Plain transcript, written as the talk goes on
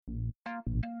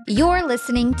You're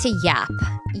listening to YAP,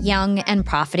 Young and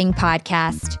Profiting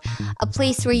Podcast, a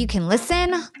place where you can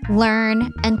listen,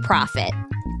 learn, and profit.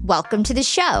 Welcome to the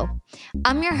show.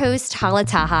 I'm your host, Hala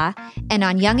Taha, and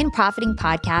on Young and Profiting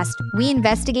Podcast, we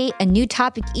investigate a new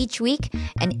topic each week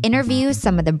and interview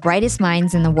some of the brightest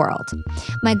minds in the world.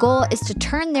 My goal is to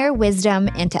turn their wisdom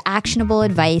into actionable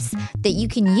advice that you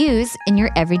can use in your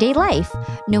everyday life,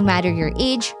 no matter your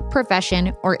age,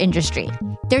 profession, or industry.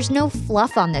 There's no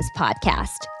fluff on this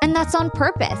podcast, and that's on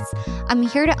purpose. I'm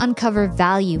here to uncover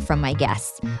value from my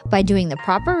guests by doing the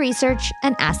proper research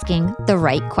and asking the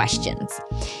right questions.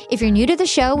 If you're new to the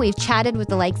show, we've chatted with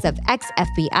the likes of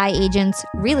ex-FBI agents,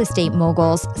 real estate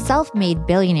moguls, self-made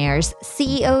billionaires,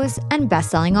 CEOs, and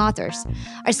best-selling authors.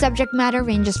 Our subject matter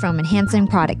ranges from enhancing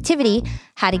productivity,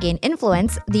 how to gain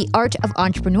influence, the art of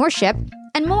entrepreneurship,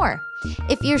 and more.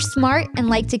 If you're smart and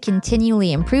like to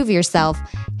continually improve yourself,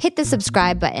 hit the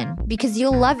subscribe button because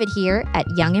you'll love it here at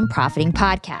Young and Profiting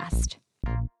Podcast.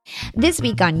 This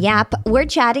week on YAP, we're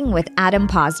chatting with Adam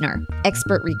Posner,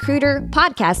 expert recruiter,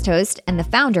 podcast host, and the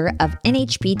founder of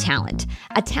NHP Talent,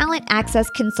 a talent access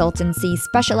consultancy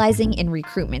specializing in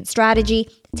recruitment strategy,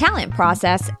 talent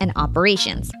process, and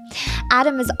operations.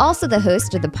 Adam is also the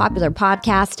host of the popular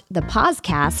podcast, The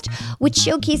Poscast, which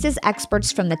showcases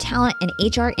experts from the talent and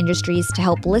HR industries to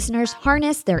help listeners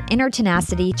harness their inner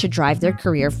tenacity to drive their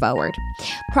career forward.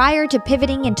 Prior to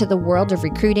pivoting into the world of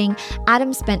recruiting,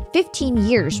 Adam spent 15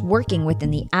 years working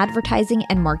within the advertising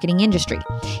and marketing industry.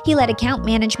 He led account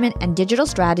management and digital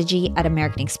strategy at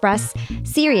American Express,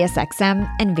 SiriusXM,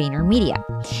 and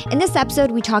VaynerMedia. In this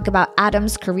episode, we talk about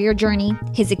Adam's career journey,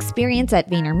 his experience at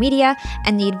VaynerMedia,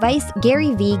 and the advice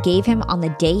Gary Vee gave him on the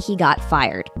day he got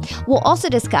fired. We'll also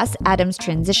discuss Adam's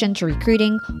transition to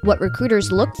recruiting, what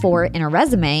recruiters look for in a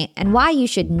resume, and why you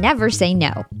should never say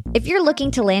no. If you're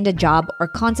looking to land a job or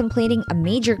contemplating a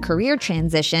major career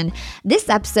transition, this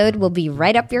episode will be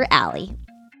right up your alley.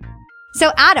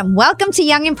 So Adam, welcome to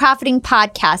Young and Profiting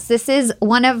Podcast. This is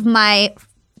one of my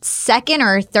second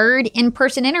or third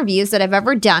in-person interviews that I've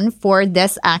ever done for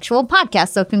this actual podcast.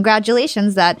 So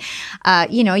congratulations that,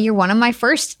 you're one of my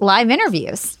first live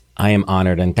interviews. I am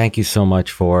honored, and thank you so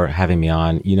much for having me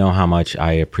on. You know how much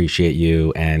I appreciate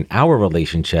you and our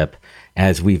relationship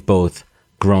as we've both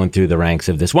grown through the ranks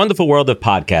of this wonderful world of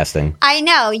podcasting. I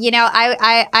know,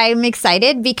 I'm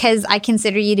excited because I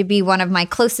consider you to be one of my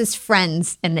closest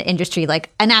friends in the industry, like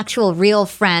an actual real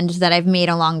friend that I've made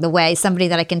along the way, somebody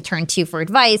that I can turn to for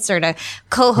advice or to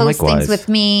co-host things with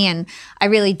me. And I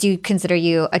really do consider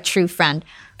you a true friend.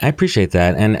 I appreciate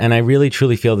that. And I really,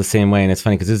 truly feel the same way. And it's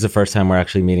funny because this is the first time we're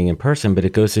actually meeting in person, but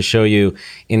it goes to show you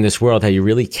in this world how you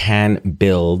really can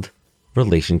build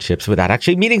relationships without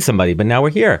actually meeting somebody. But now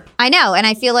we're here. I know. And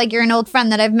I feel like you're an old friend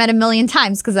that I've met a million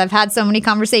times because I've had so many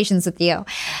conversations with you.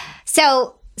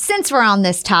 So since we're on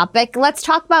this topic, let's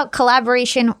talk about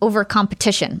collaboration over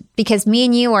competition, because me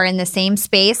and you are in the same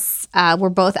space. We're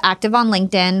both active on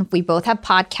LinkedIn. We both have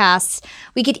podcasts.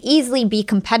 We could easily be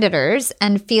competitors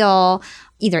and feel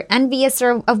either envious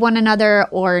of one another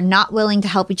or not willing to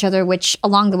help each other, which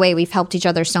along the way, we've helped each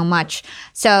other so much.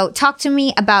 So talk to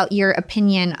me about your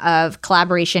opinion of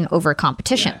collaboration over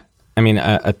competition. Yeah. I mean,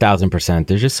 1,000%.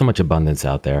 There's just so much abundance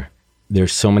out there.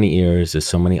 There's so many ears. There's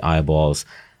so many eyeballs.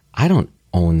 I don't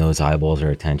own those eyeballs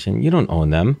or attention. You don't own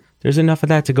them. There's enough of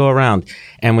that to go around.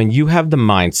 And when you have the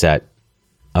mindset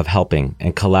of helping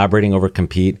and collaborating over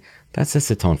compete, that sets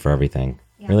the tone for everything.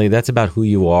 Yeah. Really, that's about who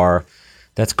you are.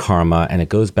 That's karma. And it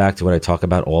goes back to what I talk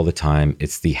about all the time.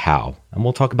 It's the how. And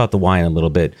we'll talk about the why in a little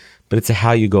bit, but it's a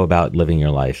how you go about living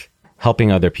your life,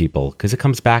 helping other people, because it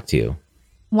comes back to you.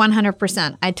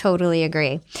 100%. I totally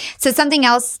agree. So something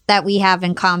else that we have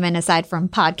in common aside from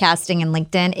podcasting and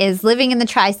LinkedIn is living in the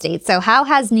tri-state. So how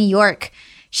has New York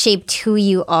shaped who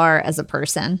you are as a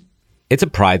person? It's a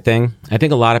pride thing. I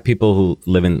think a lot of people who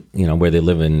live in, where they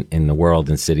live in the world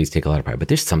and cities take a lot of pride, but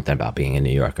there's something about being a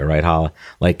New Yorker, right, Hala?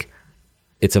 Like,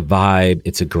 it's a vibe,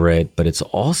 it's a grit, but it's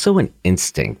also an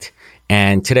instinct.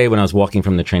 And today when I was walking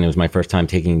from the train, it was my first time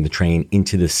taking the train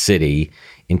into the city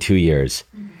in 2 years.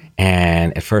 Mm-hmm.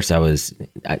 And at first I'm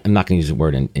not going to use the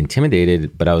word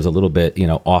intimidated, but I was a little bit,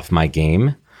 off my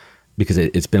game because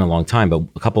it's been a long time. But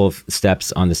a couple of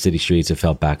steps on the city streets, it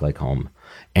felt back like home.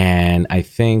 And I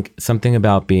think something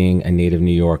about being a native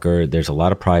New Yorker, there's a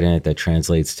lot of pride in it that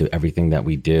translates to everything that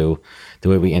we do, the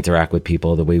way we interact with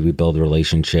people, the way we build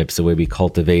relationships, the way we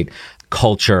cultivate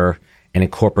culture and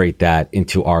incorporate that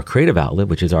into our creative outlet,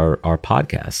 which is our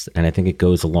podcast. And I think it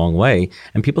goes a long way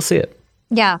and people see it.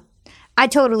 Yeah. I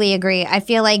totally agree. I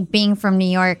feel like being from New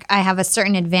York, I have a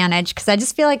certain advantage because I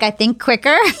just feel like I think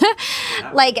quicker.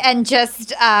 And just,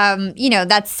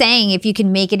 that saying, if you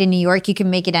can make it in New York, you can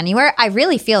make it anywhere. I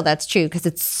really feel that's true because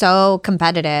it's so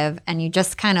competitive and you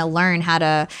just kind of learn how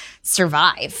to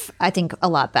survive, I think, a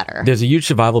lot better. There's a huge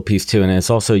survival piece too. And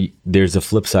it's also, there's a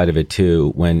flip side of it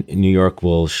too, when New York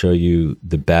will show you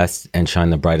the best and shine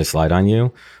the brightest light on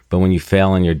you. But when you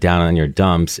fail and you're down on your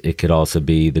dumps, it could also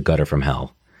be the gutter from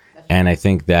hell. And I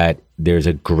think that there's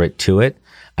a grit to it.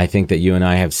 I think that you and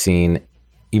I have seen,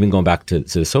 even going back to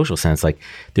the social sense, like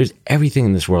there's everything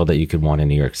in this world that you could want in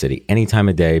New York City. Any time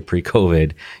of day,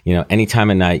 pre-COVID, any time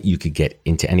of night, you could get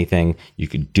into anything. You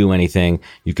could do anything.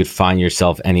 You could find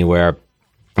yourself anywhere.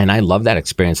 And I love that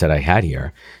experience that I had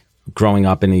here. Growing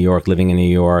up in New York, living in New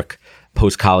York,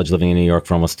 post-college living in New York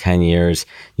for almost 10 years,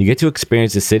 you get to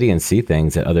experience the city and see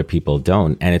things that other people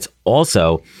don't. And it's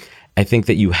also, I think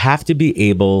that you have to be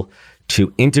able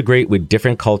to integrate with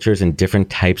different cultures and different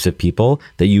types of people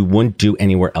that you wouldn't do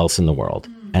anywhere else in the world.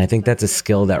 And I think that's a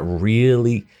skill that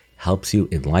really helps you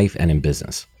in life and in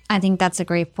business. I think that's a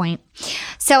great point.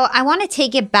 So I want to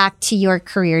take it back to your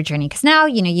career journey because now,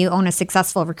 you own a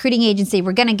successful recruiting agency.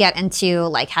 We're going to get into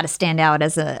like how to stand out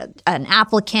as an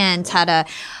applicant, how to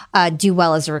do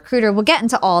well as a recruiter. We'll get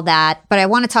into all that. But I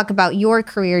want to talk about your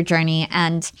career journey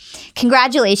and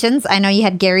congratulations. I know you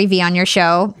had Gary Vee on your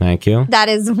show. Thank you. That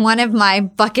is one of my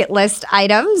bucket list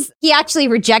items. He actually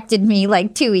rejected me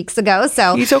like 2 weeks ago.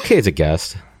 So he's okay as a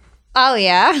guest. Oh,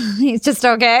 yeah. He's just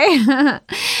okay.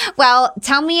 Well,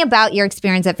 tell me about your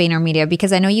experience at VaynerMedia,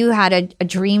 because I know you had a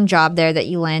dream job there that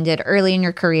you landed early in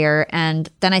your career. And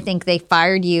then I think they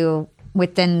fired you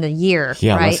within the year.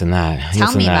 Yeah, right? less than that.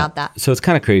 Tell me about that. So it's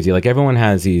kind of crazy. Like everyone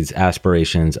has these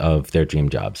aspirations of their dream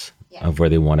jobs. Yeah. Of where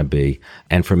they want to be.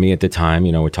 And for me at the time,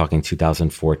 we're talking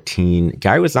 2014,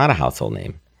 Gary was not a household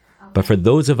name. But for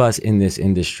those of us in this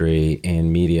industry,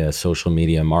 in media, social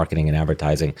media, marketing, and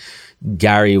advertising,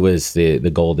 Gary was the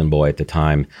golden boy at the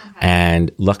time. Okay.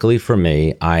 And luckily for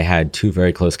me, I had two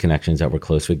very close connections that were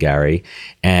close with Gary.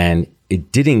 And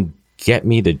it didn't get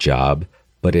me the job,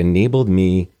 but enabled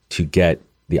me to get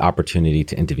the opportunity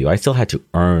to interview. I still had to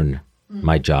earn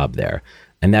my job there.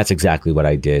 And that's exactly what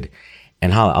I did.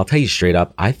 And I'll tell you straight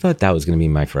up, I thought that was going to be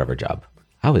my forever job.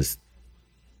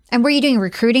 And were you doing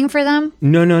recruiting for them?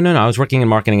 No. I was working in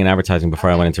marketing and advertising before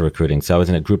I went into recruiting. So I was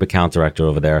in a group account director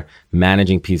over there,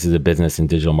 managing pieces of business in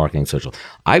digital marketing, social.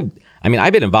 I've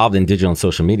been involved in digital and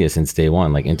social media since day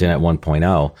one, like Internet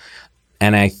 1.0.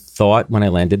 And I thought when I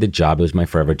landed the job, it was my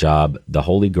forever job, the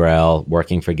holy grail,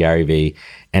 working for Gary Vee.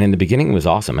 And in the beginning, it was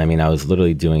awesome. I was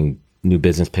literally doing new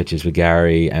business pitches with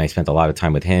Gary, and I spent a lot of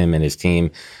time with him and his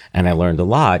team, and I learned a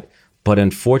lot. But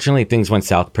unfortunately, things went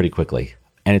south pretty quickly.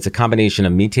 And it's a combination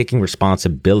of me taking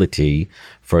responsibility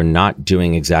for not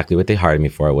doing exactly what they hired me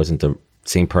for. I wasn't the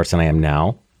same person I am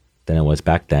now than I was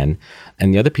back then.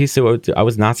 And the other piece, I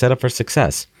was not set up for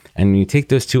success. And when you take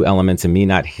those two elements and me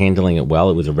not handling it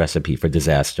well, it was a recipe for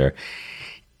disaster.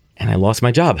 And I lost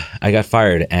my job. I got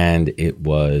fired. And it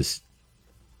was,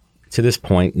 to this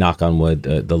point, knock on wood,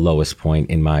 the lowest point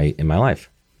in my life.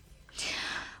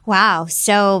 Wow.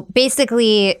 So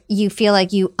basically, you feel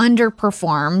like you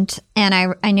underperformed.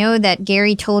 And I know that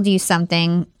Gary told you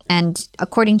something. And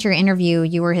according to your interview,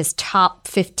 you were his top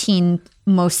 15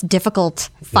 most difficult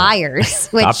fires.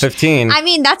 Which, top 15.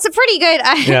 That's a pretty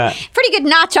good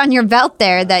notch on your belt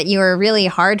there, that you were really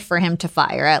hard for him to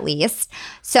fire, at least.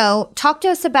 So talk to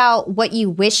us about what you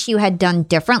wish you had done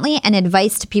differently and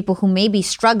advice to people who may be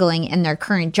struggling in their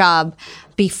current job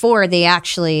before they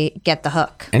actually get the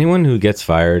hook. Anyone who gets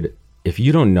fired, if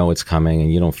you don't know it's coming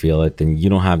and you don't feel it, then you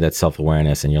don't have that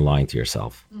self-awareness and you're lying to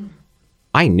yourself.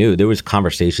 I knew there was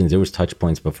conversations, there was touch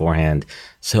points beforehand.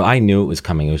 So I knew it was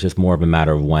coming. It was just more of a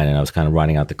matter of when, and I was kind of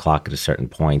running out the clock at a certain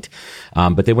point.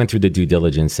 But they went through the due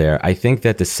diligence there. I think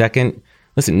that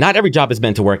listen, not every job is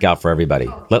meant to work out for everybody.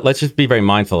 Let's just be very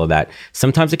mindful of that.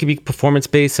 Sometimes it can be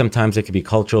performance-based, sometimes it can be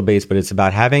cultural-based, but it's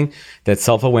about having that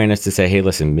self-awareness to say, hey,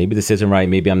 listen, maybe this isn't right,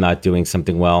 maybe I'm not doing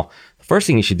something well. The first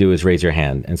thing you should do is raise your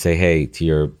hand and say, hey, to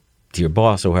your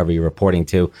boss or whoever you're reporting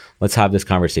to, let's have this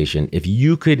conversation. If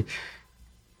you could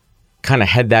kind of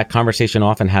head that conversation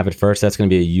off and have it first, that's going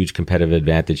to be a huge competitive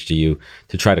advantage to you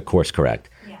to try to course correct.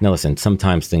 Yeah. Now, listen,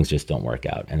 sometimes things just don't work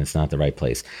out and it's not the right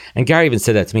place. And Gary even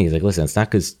said that to me. He's like, listen, it's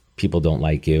not because people don't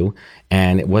like you.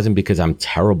 And it wasn't because I'm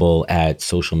terrible at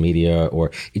social media, or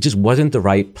it just wasn't the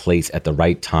right place at the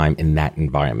right time in that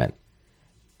environment.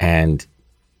 And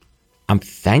I'm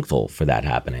thankful for that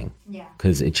happening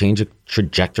because it changed the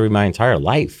trajectory of my entire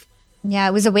life. Yeah,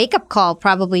 it was a wake-up call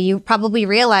probably. You probably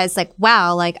realized like,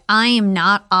 wow, like I am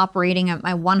not operating at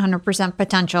my 100%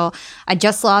 potential. I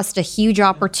just lost a huge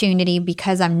opportunity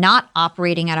because I'm not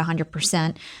operating at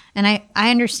 100%. And I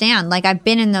understand. Like I've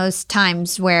been in those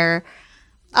times where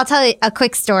I'll tell you a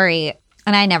quick story.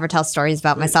 And I never tell stories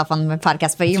about myself on my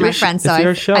podcast, but you're my friend, so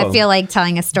I feel like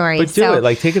telling a story. But do it.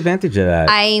 Like take advantage of that.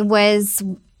 I was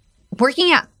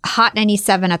working at Hot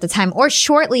 97 at the time, or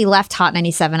shortly left Hot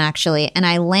 97 actually, and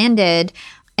I landed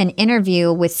an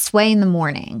interview with Sway in the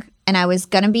Morning, and I was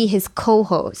going to be his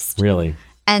co-host. Really?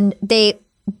 And they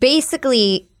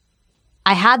basically,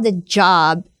 I had the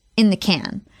job in the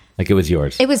can. Like it was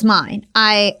yours? It was mine.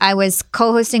 I was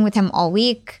co-hosting with him all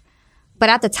week, but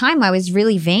at the time I was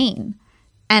really vain.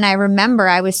 And I remember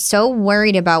I was so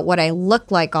worried about what I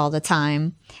looked like all the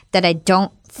time that I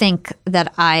don't think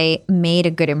that I made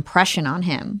a good impression on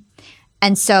him.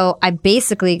 And so I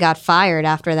basically got fired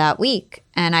after that week.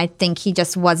 And I think he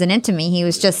just wasn't into me. He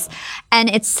was just, and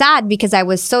it's sad because I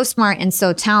was so smart and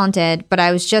so talented, but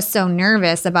I was just so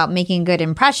nervous about making a good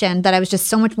impression that I was just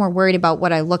so much more worried about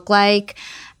what I look like,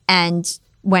 and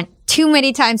went too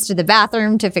many times to the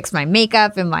bathroom to fix my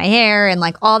makeup and my hair and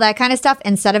like all that kind of stuff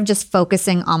instead of just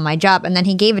focusing on my job. And then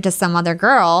he gave it to some other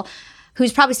girl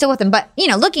who's probably still with him. But, you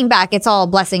know, looking back, it's all a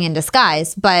blessing in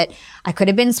disguise. But I could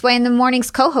have been Sway in the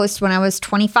Morning's co-host when I was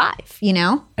 25, you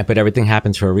know? But everything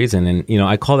happens for a reason. And, you know,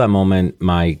 I call that moment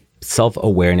my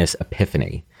self-awareness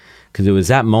epiphany, because it was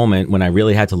that moment when I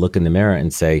really had to look in the mirror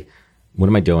and say, what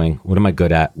am I doing? What am I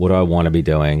good at? What do I want to be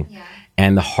doing? Yeah.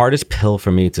 And the hardest pill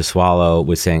for me to swallow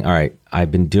was saying, all right,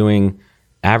 I've been doing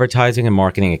advertising and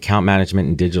marketing, account management,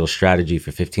 and digital strategy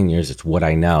for 15 years. It's what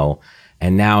I know.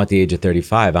 And now at the age of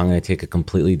 35, I'm going to take a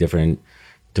completely different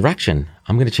direction.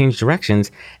 I'm going to change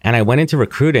directions. And I went into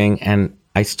recruiting and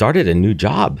I started a new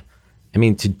job. I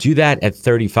mean, to do that at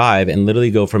 35 and literally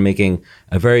go from making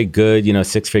a very good, you know,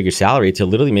 6-figure salary to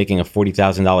literally making a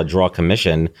 $40,000 draw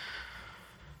commission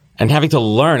and having to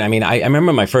learn. I mean, I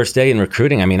remember my first day in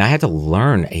recruiting. I mean, I had to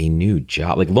learn a new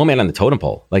job, like low man on the totem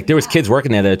pole. Like there was kids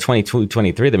working there that are 22,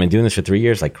 23. They've been doing this for 3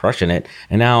 years, like crushing it.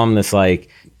 And now I'm this like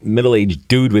middle-aged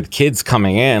dude with kids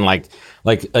coming in, like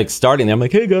starting there. I'm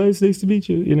like, hey guys, nice to meet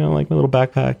you. You know, like my little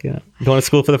backpack, you know, going to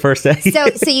school for the first day.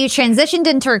 So you transitioned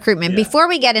into recruitment. Yeah. Before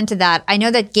we get into that, I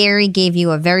know that Gary gave you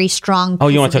a very strong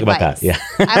piece you want to talk advice. About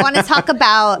that? Yeah. I want to talk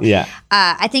about, yeah.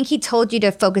 I think he told you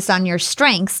to focus on your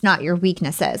strengths, not your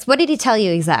weaknesses. What did he tell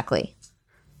you exactly?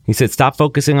 He said, stop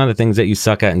focusing on the things that you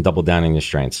suck at and double down on your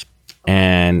strengths.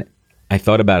 And I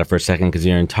thought about it for a second, because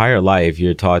your entire life,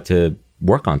 you're taught to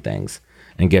work on things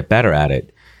and get better at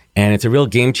it. And it's a real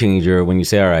game changer when you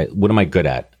say, all right, what am I good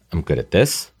at? I'm good at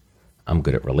this. I'm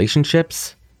good at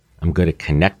relationships. I'm good at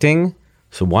connecting.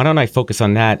 So why don't I focus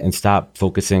on that and stop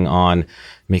focusing on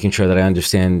making sure that I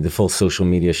understand the full social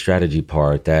media strategy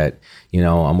part, that, you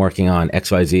know, I'm working on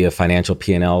XYZ of financial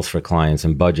P&Ls for clients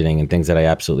and budgeting and things that I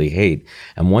absolutely hate.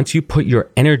 And once you put your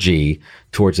energy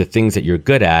towards the things that you're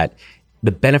good at,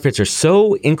 the benefits are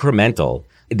so incremental.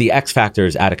 The X factor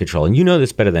is out of control. And you know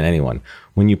this better than anyone.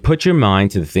 When you put your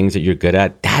mind to the things that you're good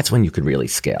at, that's when you could really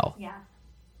scale. Yeah.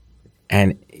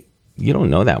 And you don't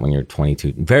know that when you're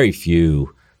 22. Very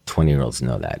few 20-year-olds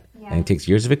know that. Yeah. And it takes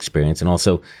years of experience, and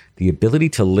also the ability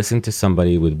to listen to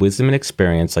somebody with wisdom and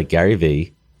experience like Gary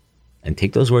Vee and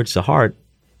take those words to heart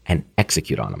and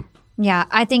execute on them. Yeah,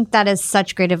 I think that is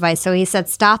such great advice. So he said,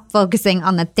 stop focusing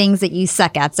on the things that you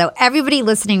suck at. So everybody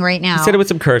listening right now. He said it with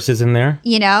some curses in there.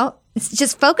 You know, it's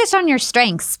just focus on your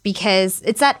strengths, because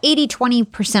it's that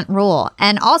 80-20% rule.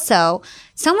 And also,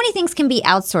 so many things can be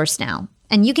outsourced now.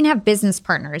 And you can have business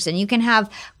partners, and you can have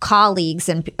colleagues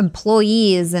and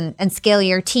employees and scale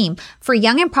your team. For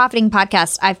Young and Profiting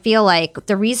Podcast, I feel like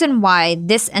the reason why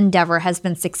this endeavor has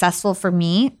been successful for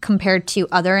me compared to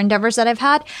other endeavors that I've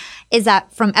had is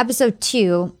that from episode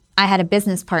 2, I had a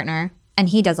business partner, and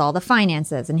he does all the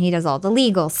finances, and he does all the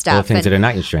legal stuff. All the things that are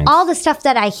not your strengths. All the stuff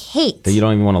that I hate. That you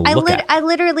don't even want to look at. I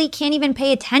literally can't even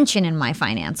pay attention in my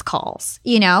finance calls,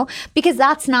 you know, because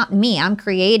that's not me. I'm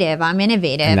creative. I'm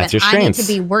innovative. And that's your strengths. I need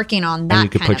to be working on that. And you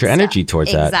could put your energy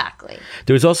towards that. Exactly.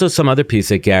 There was also some other piece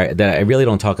that Gary, that I really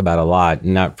don't talk about a lot,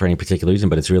 not for any particular reason,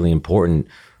 but it's really important.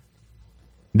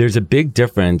 There's a big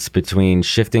difference between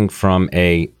shifting from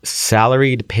a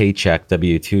salaried paycheck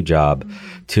W-2 job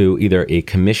to either a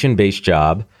commission-based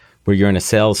job where you're in a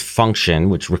sales function,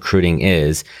 which recruiting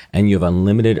is, and you have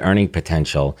unlimited earning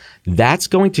potential. That's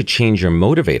going to change your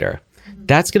motivator.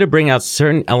 That's going to bring out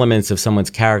certain elements of someone's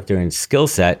character and skill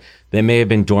set that may have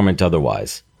been dormant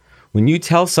otherwise. When you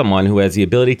tell someone who has the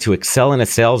ability to excel in a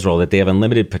sales role that they have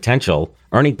unlimited potential,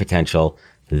 earning potential,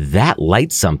 that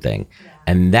lights something. Yeah.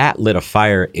 And that lit a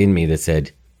fire in me that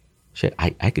said, shit, I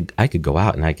could go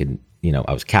out and I could,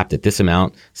 I was capped at this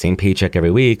amount, same paycheck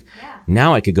every week. Yeah.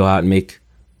 Now I could go out and make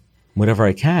whatever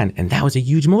I can. And that was a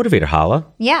huge motivator, Hala.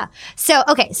 Yeah. So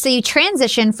you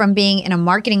transitioned from being in a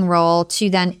marketing role to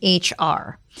then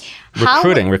HR.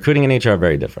 Recruiting and HR are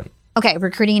very different. Okay,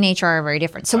 recruiting and HR are very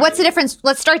different. So what's the difference?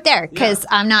 Let's start there because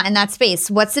I'm not in that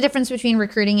space. What's the difference between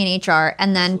recruiting and HR?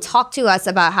 And then talk to us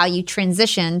about how you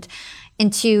transitioned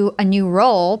into a new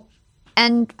role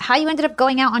and how you ended up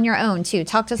going out on your own too.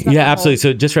 Talk to us about that. Absolutely.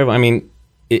 So just for everyone,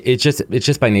 it's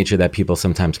just by nature that people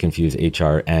sometimes confuse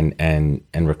HR and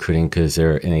recruiting because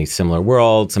they're in a similar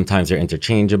world. Sometimes they're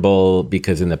interchangeable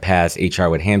because in the past HR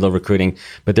would handle recruiting,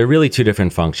 but they're really two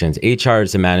different functions. HR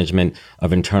is the management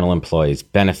of internal employees,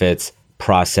 benefits,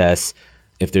 process,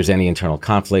 if there's any internal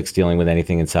conflicts, dealing with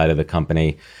anything inside of the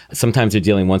company. Sometimes they're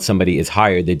dealing, once somebody is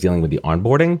hired, they're dealing with the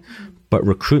onboarding, but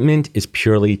recruitment is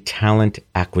purely talent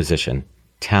acquisition,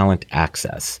 talent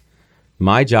access.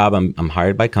 My job, I'm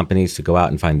hired by companies to go out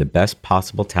and find the best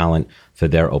possible talent for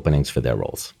their openings, for their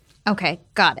roles. Okay,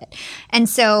 got it. And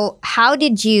so how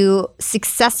did you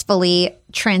successfully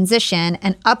transition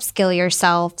and upskill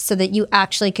yourself so that you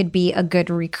actually could be a good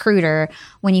recruiter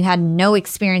when you had no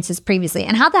experiences previously?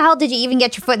 And how the hell did you even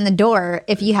get your foot in the door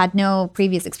if you had no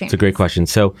previous experience? It's a great question.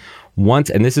 So once,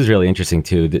 and this is really interesting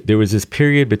too, there was this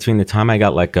period between the time I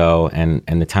got let go and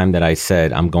the time that I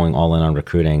said I'm going all in on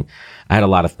recruiting. I had a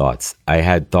lot of thoughts. I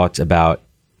had thoughts about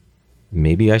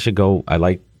maybe I should go, I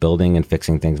like building and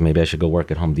fixing things. Maybe I should go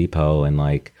work at Home Depot and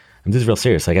I'm just real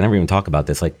serious. I never even talk about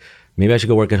this. Maybe I should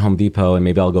go work at Home Depot and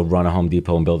maybe I'll go run a Home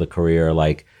Depot and build a career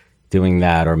doing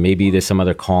that. Or maybe there's some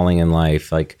other calling in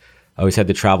life. I always had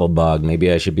the travel bug.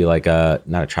 Maybe I should be not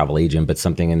a travel agent, but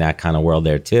something in that kind of world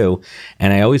there too.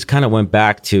 And I always kind of went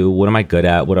back to what am I good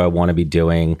at? What do I want to be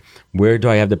doing? Where do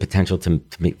I have the potential to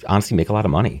honestly make a lot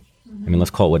of money? Mm-hmm.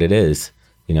 Let's call it what it is.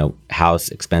 House,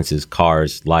 expenses,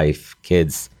 cars, life,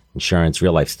 kids, insurance,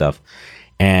 real life stuff.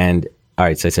 And all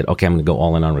right, so I said, okay, I'm going to go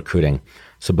all in on recruiting.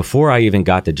 So before I even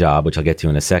got the job, which I'll get to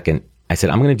in a second, I said,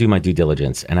 I'm going to do my due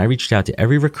diligence. And I reached out to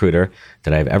every recruiter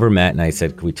that I've ever met. And I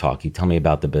said, can we talk? You tell me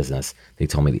about the business. They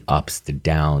told me the ups, the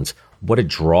downs, what a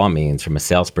draw means from a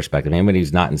sales perspective. Anybody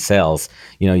who's not in sales,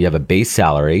 you have a base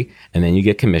salary and then you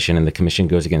get commission and the commission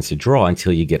goes against the draw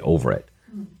until you get over it.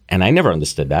 And I never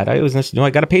understood that. I always understood, I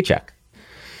got a paycheck.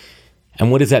 And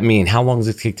what does that mean? How long does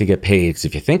it take to get paid? Because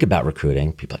if you think about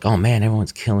recruiting, people are like, oh man,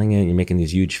 everyone's killing it. You're making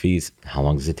these huge fees. How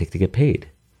long does it take to get paid?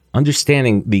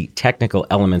 Understanding the technical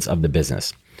elements of the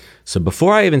business. So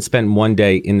before I even spent one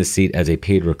day in the seat as a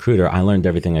paid recruiter, I learned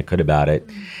everything I could about it.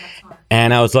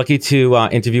 And I was lucky to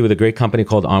interview with a great company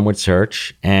called Onward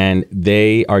Search. And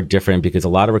they are different because a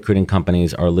lot of recruiting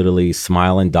companies are literally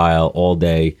smile and dial all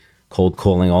day, cold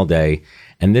calling all day.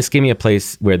 And this gave me a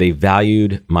place where they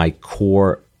valued my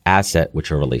core asset,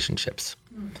 which are relationships.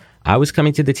 I was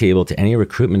coming to the table to any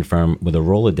recruitment firm with a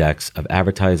Rolodex of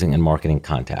advertising and marketing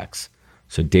contacts.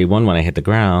 So day one, when I hit the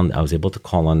ground, I was able to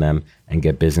call on them and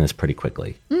get business pretty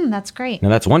quickly. That's great. Now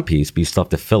that's one piece, but you still have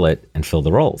to fill it and fill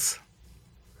the roles.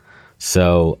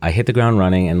 So I hit the ground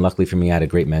running, and luckily for me, I had a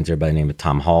great mentor by the name of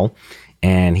Tom Hall,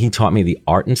 and he taught me the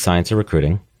art and science of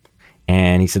recruiting.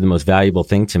 And he said the most valuable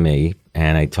thing to me,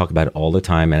 and I talk about it all the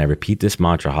time, and I repeat this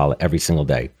mantra, Hala, every single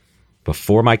day.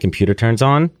 Before my computer turns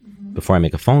on, before I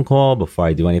make a phone call, before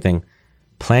I do anything,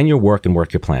 plan your work and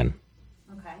work your plan.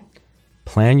 Okay.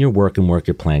 Plan your work and work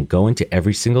your plan. Go into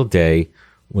every single day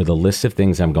with a list of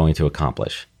things I'm going to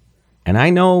accomplish. And I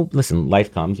know, listen,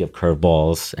 life comes, you have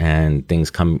curveballs and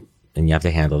things come and you have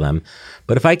to handle them.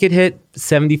 But if I could hit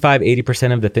 75,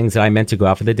 80% of the things that I meant to go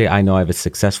out for the day, I know I have a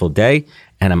successful day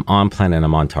and I'm on plan and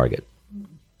I'm on target.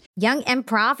 Young and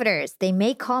profiters, they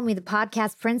may call me the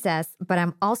podcast princess, but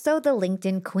I'm also the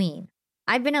LinkedIn queen.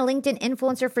 I've been a LinkedIn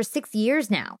influencer for 6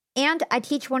 years now, and I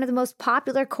teach one of the most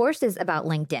popular courses about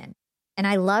LinkedIn. And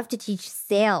I love to teach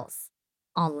sales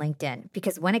on LinkedIn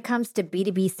because when it comes to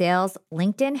B2B sales,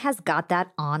 LinkedIn has got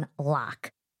that on lock.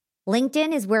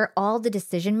 LinkedIn is where all the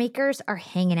decision makers are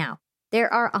hanging out.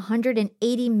 There are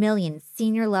 180 million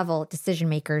senior level decision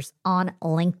makers on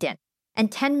LinkedIn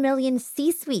and 10 million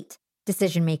C-suite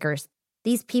decision makers.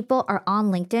 These people are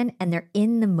on LinkedIn and they're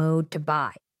in the mode to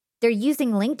buy. They're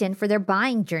using LinkedIn for their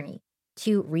buying journey,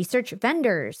 to research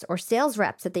vendors or sales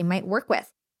reps that they might work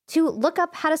with, to look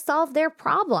up how to solve their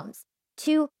problems,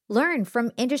 to learn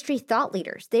from industry thought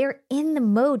leaders. They are in the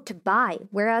mode to buy,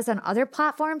 whereas on other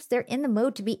platforms, they're in the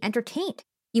mode to be entertained.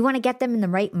 You want to get them in the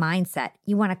right mindset.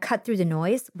 You want to cut through the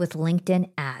noise with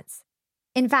LinkedIn ads.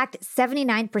 In fact,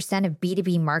 79% of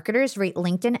B2B marketers rate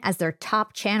LinkedIn as their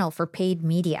top channel for paid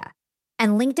media.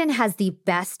 And LinkedIn has the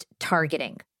best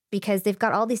targeting because they've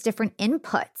got all these different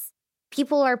inputs.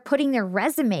 People are putting their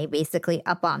resume basically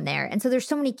up on there. And so there's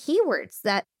so many keywords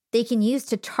that they can use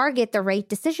to target the right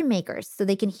decision makers so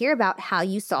they can hear about how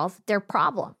you solve their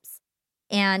problems.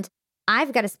 And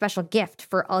I've got a special gift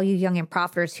for all you young and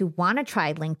profiters who want to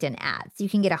try LinkedIn ads. You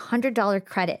can get a $100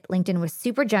 credit. LinkedIn was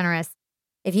super generous.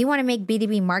 If you want to make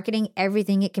B2B marketing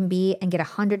everything it can be and get a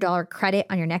 $100 credit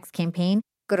on your next campaign,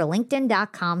 go to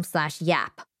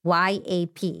linkedin.com/YAP,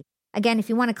 YAP. Again, if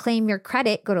you want to claim your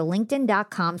credit, go to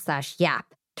linkedin.com/YAP.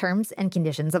 Terms and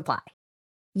conditions apply.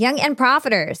 Young and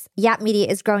profiters, Yap Media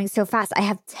is growing so fast. I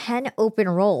have 10 open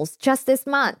roles just this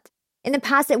month. In the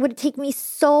past, it would take me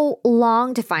so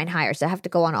long to find hires. I have to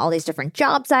go on all these different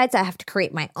job sites. I have to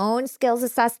create my own skills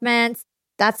assessments.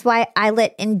 That's why I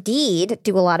let Indeed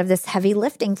do a lot of this heavy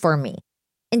lifting for me.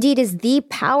 Indeed is the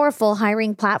powerful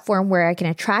hiring platform where I can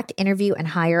attract, interview, and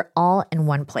hire all in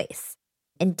one place.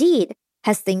 Indeed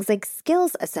has things like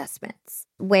skills assessments,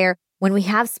 where when we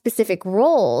have specific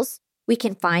roles, we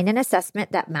can find an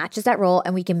assessment that matches that role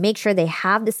and we can make sure they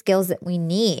have the skills that we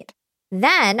need.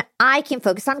 Then I can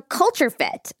focus on culture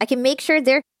fit. I can make sure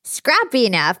they're scrappy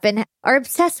enough and are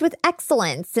obsessed with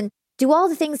excellence and do all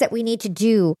the things that we need to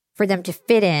do for them to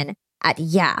fit in at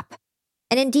Yap.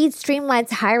 And Indeed streamlines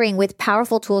hiring with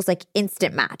powerful tools like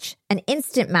Instant Match. An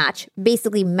Instant Match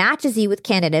basically matches you with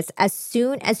candidates as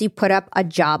soon as you put up a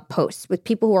job post with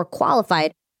people who are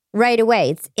qualified right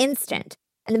away. It's instant.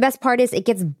 And the best part is it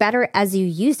gets better as you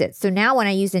use it. So now when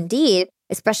I use Indeed,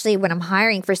 especially when I'm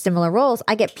hiring for similar roles,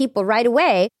 I get people right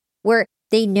away where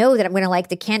they know that I'm going to like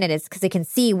the candidates because they can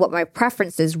see what my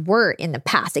preferences were in the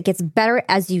past. It gets better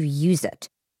as you use it.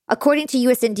 According to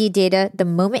US Indeed data, the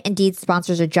moment Indeed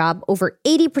sponsors a job, over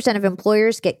 80% of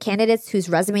employers get candidates whose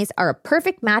resumes are a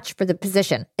perfect match for the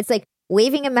position. It's like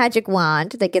waving a magic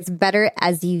wand that gets better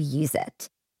as you use it.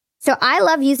 So I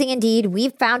love using Indeed.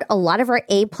 We've found a lot of our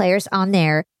A players on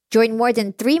there. Join more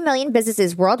than 3 million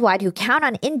businesses worldwide who count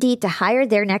on Indeed to hire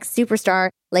their next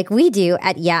superstar like we do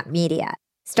at Yap Media.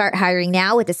 Start hiring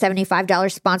now with a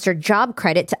 $75 sponsored job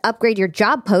credit to upgrade your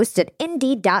job post at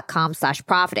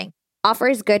Indeed.com/profiting. Offer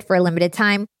is good for a limited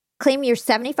time. Claim your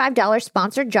 $75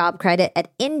 sponsored job credit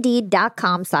at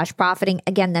Indeed.com/profiting.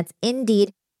 Again, that's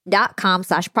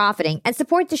Indeed.com/profiting. And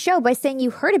support the show by saying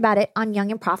you heard about it on Young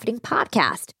and Profiting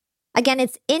Podcast. Again,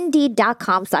 it's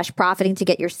Indeed.com/profiting to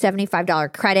get your $75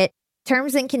 credit.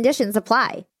 Terms and conditions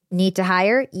apply. Need to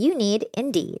hire? You need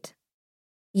Indeed.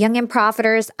 Young and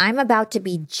profiters, I'm about to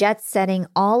be jet setting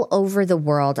all over the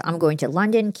world. I'm going to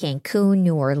London, Cancun,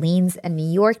 New Orleans, and New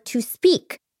York to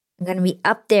speak. I'm going to be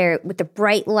up there with the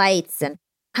bright lights and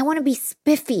I want to be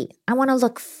spiffy. I want to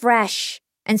look fresh.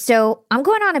 And so I'm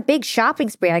going on a big shopping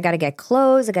spree. I got to get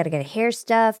clothes. I got to get hair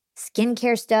stuff,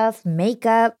 skincare stuff,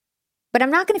 makeup. But I'm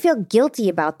not going to feel guilty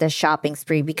about this shopping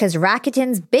spree because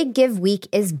Rakuten's Big Give Week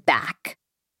is back.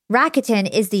 Rakuten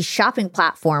is the shopping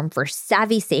platform for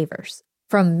savvy savers.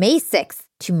 From May 6th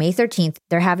to May 13th,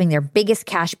 they're having their biggest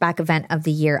cashback event of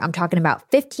the year. I'm talking about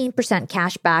 15%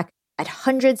 cash back at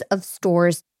hundreds of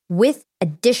stores with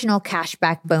additional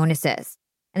cashback bonuses.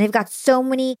 And they've got so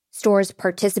many stores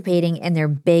participating in their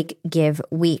Big Give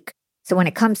Week. So when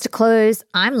it comes to clothes,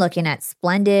 I'm looking at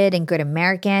Splendid and Good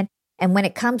American. And when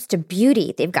it comes to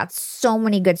beauty, they've got so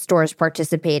many good stores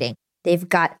participating. They've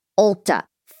got Ulta,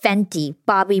 Fenty,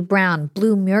 Bobbi Brown,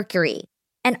 Blue Mercury,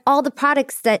 and all the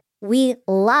products that we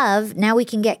love. Now we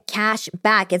can get cash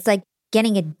back. It's like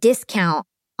getting a discount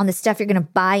on the stuff you're going to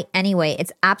buy anyway.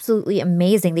 It's absolutely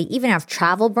amazing. They even have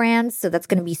travel brands, so that's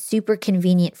going to be super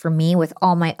convenient for me with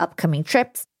all my upcoming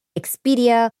trips.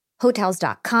 Expedia,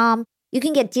 Hotels.com. You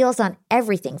can get deals on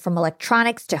everything from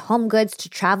electronics to home goods to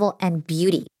travel and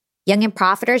beauty. Young and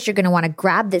profiters, you're going to want to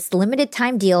grab this limited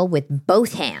time deal with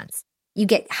both hands. You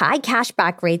get high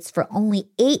cashback rates for only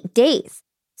 8 days.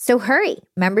 So hurry.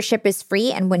 Membership is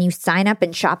free, and when you sign up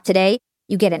and shop today,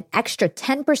 you get an extra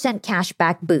 10%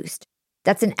 cashback boost.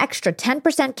 That's an extra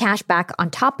 10% cash back on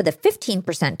top of the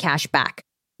 15% cash back.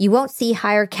 You won't see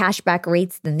higher cashback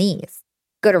rates than these.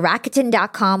 Go to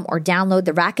Rakuten.com or download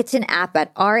the Rakuten app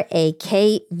at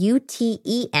RAKUTEN.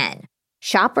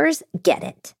 Shoppers get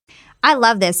it. I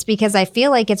love this because I feel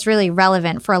like it's really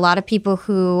relevant for a lot of people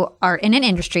who are in an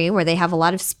industry where they have a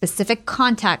lot of specific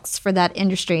contacts for that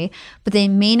industry, but they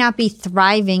may not be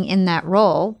thriving in that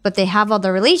role, but they have all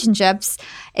the relationships.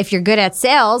 If you're good at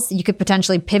sales, you could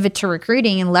potentially pivot to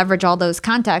recruiting and leverage all those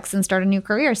contacts and start a new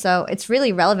career. So it's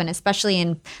really relevant, especially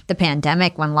in the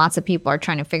pandemic when lots of people are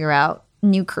trying to figure out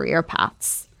new career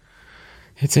paths.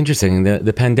 It's interesting.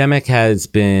 The pandemic has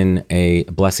been a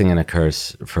blessing and a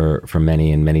curse for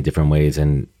many in many different ways.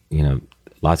 And, you know,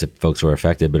 lots of folks were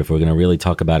affected. But if we're going to really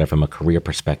talk about it from a career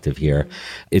perspective here,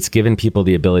 it's given people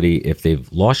the ability, if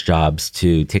they've lost jobs,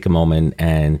 to take a moment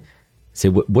and say,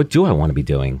 what do I want to be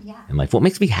doing in life? What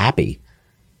makes me happy?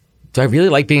 Do I really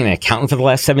like being an accountant for the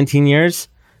last 17 years?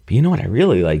 But you know what I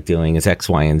really like doing is X,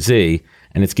 Y, and Z.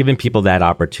 And it's given people that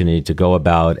opportunity to go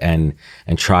about and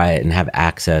try it and have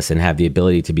access and have the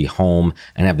ability to be home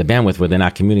and have the bandwidth where they're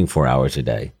not commuting 4 hours a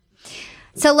day.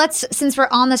 So since we're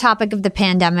on the topic of the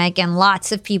pandemic and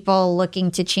lots of people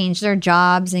looking to change their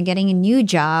jobs and getting a new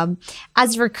job,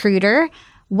 as a recruiter,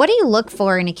 what do you look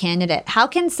for in a candidate? How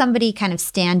can somebody kind of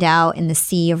stand out in the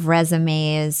sea of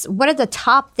resumes? What are the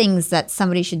top things that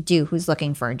somebody should do who's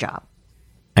looking for a job?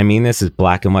 I mean this as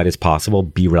black and white as possible.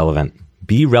 Be relevant.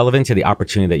 Be relevant to the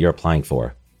opportunity that you're applying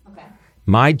for. Okay.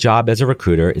 My job as a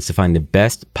recruiter is to find the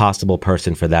best possible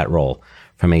person for that role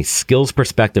from a skills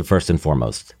perspective, first and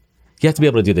foremost. You have to be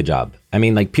able to do the job. I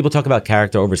mean, like people talk about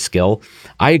character over skill.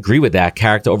 I agree with that,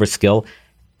 character over skill,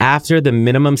 after the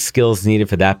minimum skills needed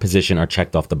for that position are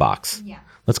checked off the box. Yeah.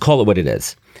 Let's call it what it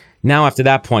is. Now, after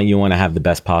that point, you want to have the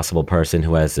best possible person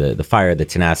who has the fire, the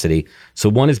tenacity. So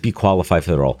one is be qualified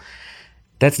for the role.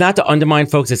 That's not to undermine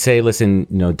folks that say, listen,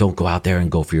 don't go out there and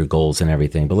go for your goals and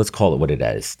everything, but let's call it what it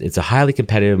is. It's a highly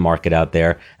competitive market out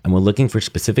there, and we're looking for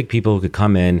specific people who could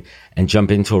come in and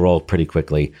jump into a role pretty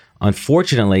quickly.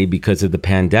 Unfortunately, because of the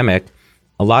pandemic,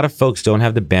 a lot of folks don't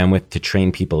have the bandwidth to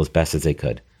train people as best as they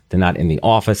could. They're not in the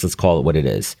office. Let's call it what it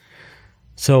is.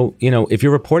 So, if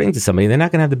you're reporting to somebody, they're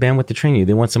not going to have the bandwidth to train you.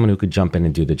 They want someone who could jump in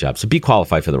and do the job. So be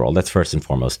qualified for the role. That's first and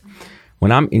foremost.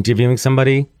 When I'm interviewing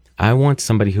somebody, I want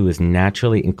somebody who is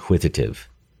naturally inquisitive.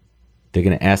 They're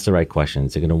going to ask the right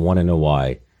questions. They're going to want to know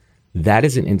why. That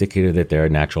is an indicator that they're a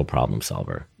natural problem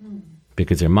solver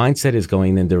because their mindset is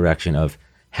going in the direction of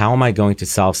how am I going to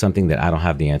solve something that I don't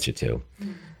have the answer to?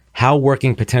 How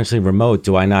working potentially remote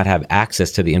do I not have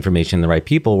access to the information and the right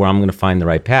people where I'm going to find the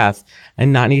right path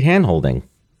and not need handholding?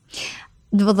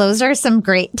 Well, those are some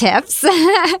great tips. So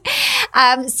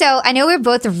I know we're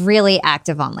both really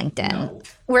active on LinkedIn. No.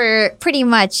 We're pretty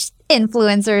much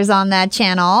influencers on that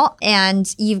channel,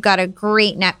 and you've got a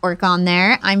great network on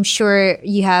there. I'm sure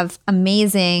you have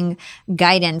amazing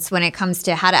guidance when it comes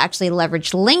to how to actually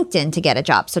leverage LinkedIn to get a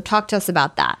job. So talk to us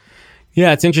about that.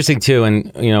 Yeah, it's interesting too.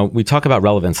 And, we talk about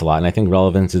relevance a lot, and I think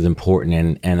relevance is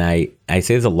important. And I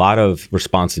say there's a lot of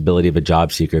responsibility of a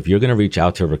job seeker. If you're going to reach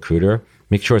out to a recruiter,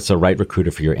 make sure it's the right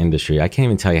recruiter for your industry. I can't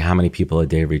even tell you how many people a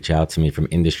day reach out to me from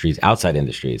industries, outside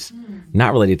industries,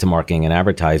 not related to marketing and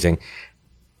advertising.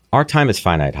 Our time is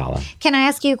finite, Hala. Can I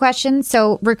ask you a question?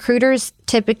 So recruiters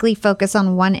typically focus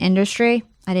on one industry?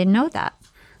 I didn't know that.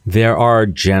 There are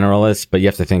generalists, but you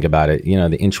have to think about it,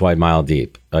 the inch wide, mile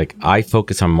deep. Like I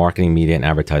focus on marketing, media, and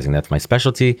advertising. That's my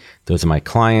specialty. Those are my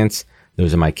clients.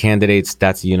 Those are my candidates.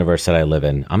 That's the universe that I live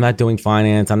in. I'm not doing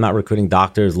finance. I'm not recruiting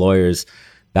doctors, lawyers,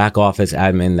 back office,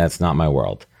 admin. That's not my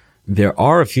world. There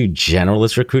are a few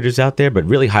generalist recruiters out there, but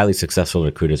really highly successful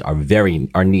recruiters are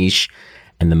niche.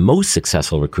 And the most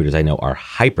successful recruiters I know are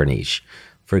hyper niche.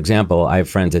 For example, I have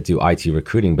friends that do IT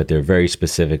recruiting, but they're very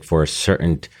specific for a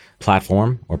certain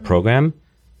platform or program.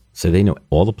 So they know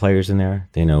all the players in there.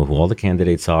 They know who all the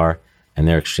candidates are, and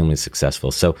they're extremely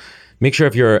successful. So make sure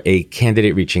if you're a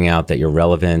candidate reaching out that you're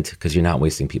relevant because you're not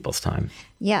wasting people's time.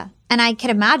 Yeah. And I can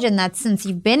imagine that since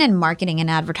you've been in marketing and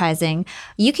advertising,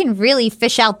 you can really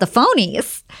fish out the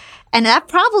phonies. And that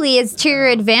probably is to your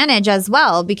advantage as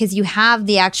well, because you have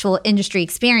the actual industry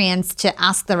experience to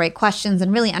ask the right questions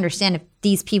and really understand if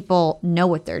these people know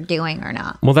what they're doing or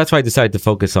not. Well, that's why I decided to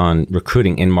focus on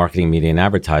recruiting in marketing, media, and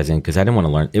advertising, because I didn't want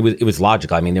to learn. It was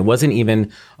logical. I mean, there wasn't even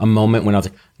a moment when I was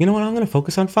like, you know what, I'm going to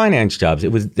focus on finance jobs.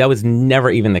 That was never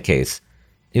even the case.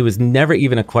 It was never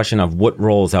even a question of what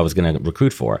roles I was going to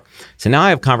recruit for. So now I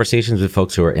have conversations with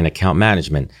folks who are in account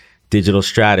management, digital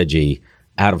strategy,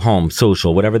 out of home,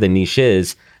 social, whatever the niche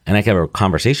is. And I can have a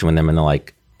conversation with them and they're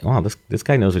like, wow, this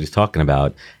guy knows what he's talking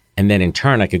about. And then in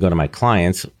turn, I could go to my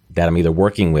clients that I'm either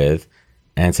working with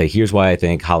and say, here's why I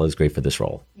think Hala is great for this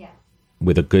role. Yeah.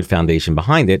 With a good foundation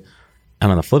behind it.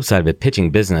 And on the flip side of it,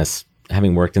 pitching business,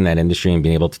 having worked in that industry and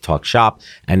being able to talk shop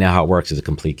and now how it works is a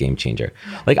complete game changer.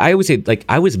 Yeah. Like I always say, like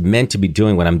I was meant to be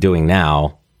doing what I'm doing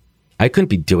now. I couldn't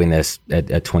be doing this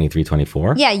at 23,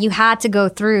 24. Yeah, you had to go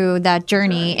through that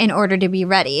journey in order to be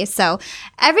ready. So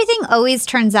everything always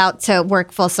turns out to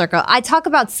work full circle. I talk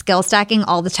about skill stacking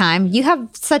all the time. You have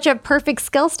such a perfect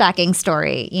skill stacking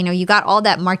story. You got all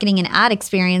that marketing and ad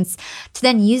experience to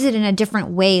then use it in a different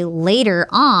way later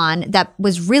on that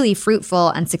was really fruitful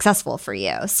and successful for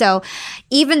you. So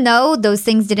even though those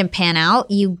things didn't pan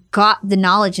out, you got the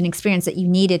knowledge and experience that you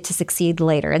needed to succeed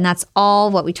later. And that's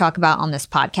all what we talk about on this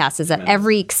podcast is that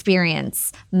every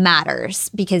experience matters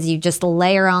because you just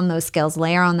layer on those skills,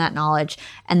 layer on that knowledge,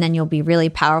 and then you'll be really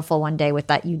powerful one day with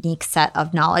that unique set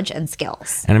of knowledge and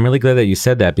skills. And I'm really glad that you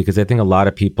said that, because I think a lot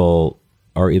of people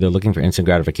are either looking for instant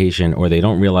gratification or they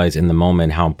don't realize in the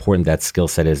moment how important that skill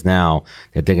set is now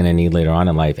that they're going to need later on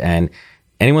in life. And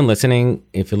anyone listening,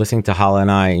 if you're listening to Hala and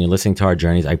I and you're listening to our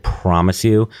journeys, I promise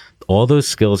you, all those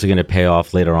skills are going to pay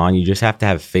off later on. You just have to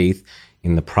have faith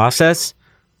in the process.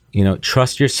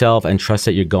 Trust yourself and trust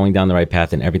that you're going down the right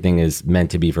path and everything is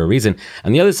meant to be for a reason.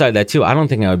 On the other side of that too, I don't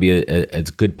think I would be a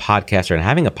good podcaster and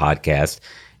having a podcast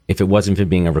if it wasn't for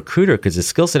being a recruiter, because the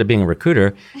skill set of being a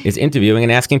recruiter is interviewing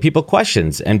and asking people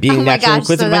questions and being natural and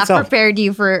inquisitive myself. So that prepared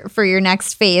you for your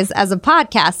next phase as a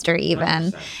podcaster even.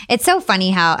 100%. It's so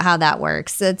funny how that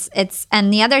works.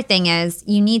 And the other thing is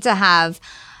you need to have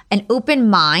an open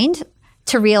mind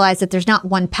to realize that there's not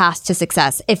one path to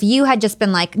success. If you had just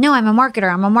been like, no, I'm a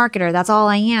marketer, that's all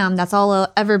I am, that's all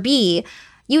I'll ever be,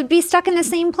 you would be stuck in the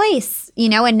same place,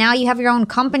 and now you have your own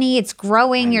company, it's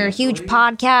growing, you're a huge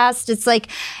podcast. It's like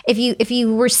if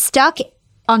you were stuck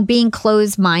on being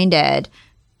closed-minded,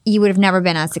 you would have never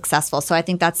been as successful. So I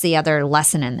think that's the other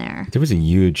lesson in there. There was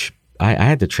I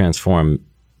had to transform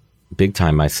big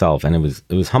time myself, and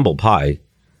it was humble pie.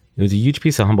 It was a huge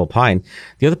piece of humble pie. And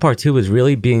the other part too was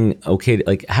really being okay.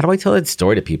 Like, how do I tell that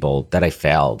story to people that I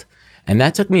failed? And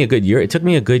that took me a good year. It took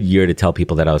me a good year to tell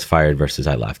people that I was fired versus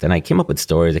I left. And I came up with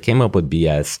stories. I came up with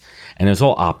BS. And it was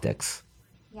all optics,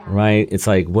 right? It's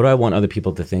like, what do I want other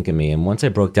people to think of me? And once I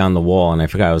broke down the wall, and I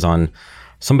forgot I was on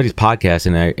somebody's podcast,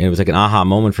 and it was like an aha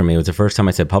moment for me. It was the first time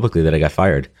I said publicly that I got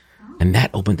fired. And that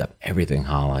opened up everything,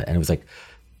 Hala. And it was like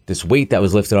this weight that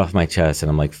was lifted off my chest. And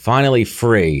I'm like, finally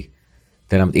free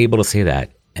that I'm able to say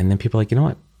that. And then people are like, you know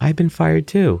what? I've been fired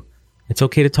too. It's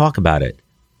okay to talk about it.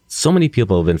 So many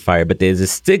people have been fired, but there's a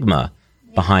stigma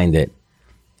behind it.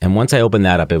 And once I opened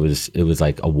that up, it was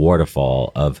like a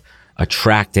waterfall of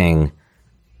attracting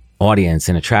audience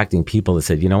and attracting people that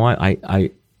said, you know what,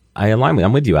 I align with,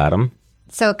 I'm with you, Adam.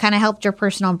 So it kind of helped your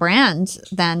personal brand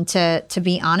then to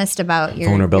be honest about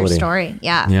your story.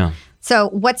 Yeah. Yeah. So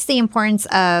what's the importance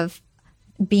of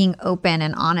being open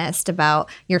and honest about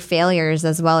your failures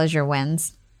as well as your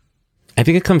wins? I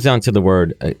think it comes down to the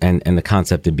word and the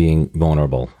concept of being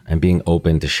vulnerable and being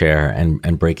open to share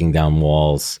and breaking down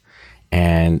walls.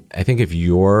 And I think if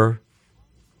you're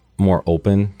more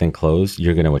open than closed,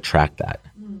 you're going to attract that.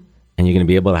 And you're going to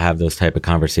be able to have those type of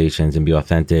conversations and be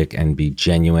authentic and be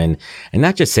genuine and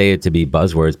not just say it to be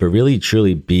buzzwords, but really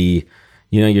truly be,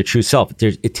 your true self.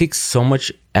 It takes so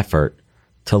much effort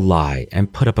to lie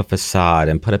and put up a facade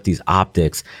and put up these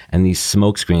optics and these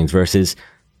smoke screens versus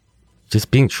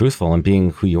just being truthful and being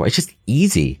who you are. It's just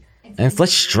easy and it's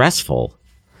less stressful.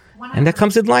 100%. And that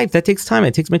comes in life. That takes time.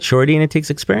 It takes maturity and it takes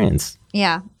experience.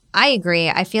 Yeah, I agree.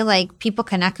 I feel like people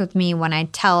connect with me when I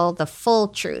tell the full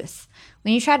truth.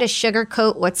 When you try to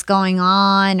sugarcoat what's going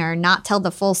on or not tell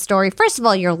the full story, first of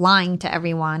all, you're lying to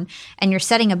everyone and you're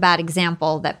setting a bad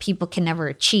example that people can never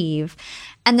achieve.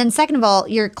 And then second of all,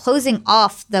 you're closing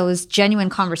off those genuine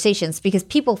conversations because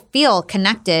people feel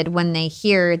connected when they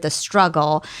hear the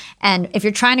struggle. And if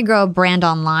you're trying to grow a brand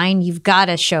online, you've got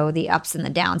to show the ups and the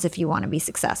downs if you want to be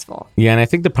successful. Yeah, and I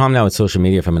think the problem now with social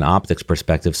media from an optics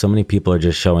perspective, so many people are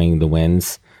just showing the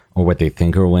wins or what they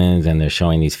think are wins, and they're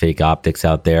showing these fake optics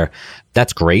out there.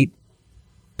 That's great,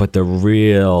 but the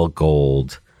real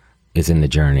gold is in the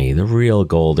journey. The real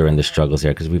gold are in the struggles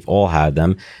there because we've all had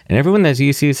them. And everyone that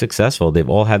you see is successful, they've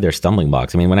all had their stumbling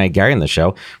blocks. I mean, when I had Gary on the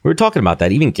show, we were talking about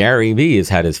that. Even Gary Vee has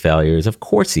had his failures. Of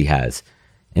course he has.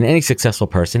 And any successful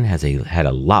person has had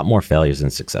a lot more failures than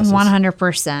successes.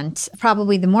 100%.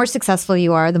 Probably the more successful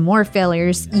you are, the more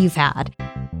failures you've had.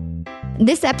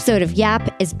 This episode of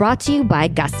Yap is brought to you by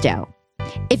Gusto.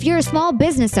 If you're a small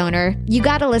business owner, you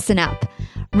got to listen up.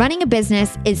 Running a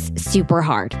business is super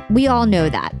hard. We all know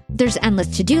that. There's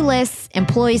endless to-do lists,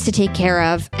 employees to take care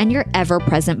of, and your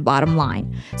ever-present bottom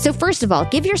line. So first of all,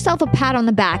 give yourself a pat on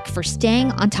the back for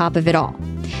staying on top of it all.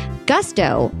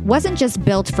 Gusto wasn't just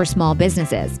built for small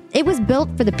businesses. It was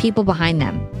built for the people behind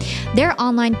them. Their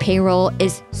online payroll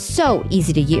is so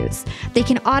easy to use. They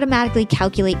can automatically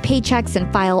calculate paychecks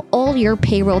and file all your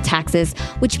payroll taxes,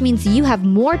 which means you have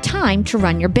more time to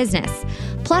run your business.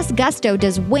 Plus, Gusto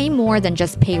does way more than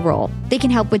just payroll. They can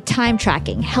help with time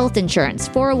tracking, health insurance,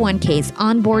 401ks,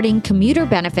 onboarding, commuter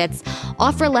benefits,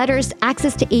 offer letters,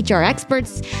 access to HR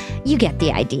experts. You get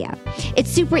the idea. It's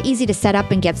super easy to set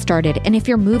up and get started, and if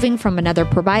you're moving from another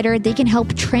provider, they can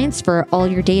help transfer all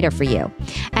your data for you.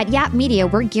 At Yap Media,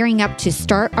 we're gearing up to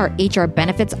start our HR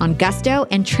benefits on Gusto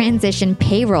and transition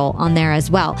payroll on there as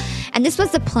well. And this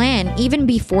was the plan even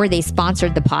before they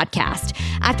sponsored the podcast.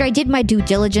 After I did my due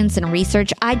diligence and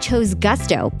research, I chose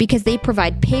Gusto because they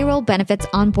provide payroll, benefits,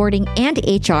 onboarding, and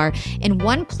HR in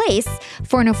one place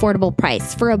for an affordable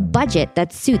price for a budget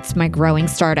that suits my growing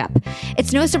startup.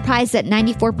 It's no surprise that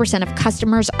 94% of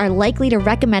customers are likely to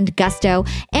recommend Gusto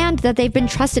and that they've been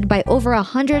trusted by over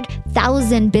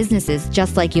 100,000 businesses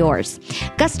just like yours.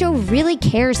 Gusto really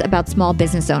cares about small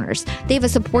business owners. They have a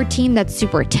support team that's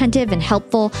super attentive and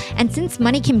helpful, and since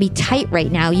money can be tight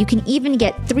right now, you can even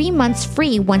get 3 months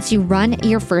free once you run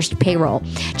your first payroll.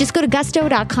 Just go to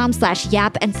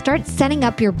gusto.com/yap and start setting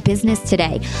up your business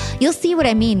today. You'll see what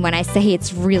I mean when I say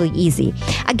it's really easy.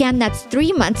 Again, that's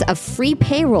 3 months of free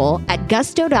payroll at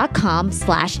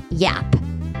gusto.com/yap.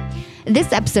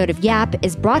 This episode of Yap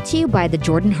is brought to you by The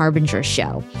Jordan Harbinger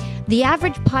Show. The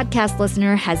average podcast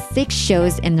listener has 6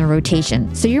 shows in their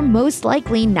rotation, so you're most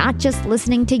likely not just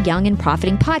listening to Young and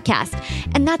Profiting Podcast,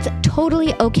 and that's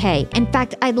totally okay. In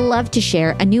fact, I'd love to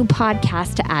share a new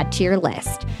podcast to add to your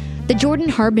list. The Jordan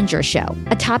Harbinger Show,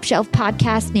 a top shelf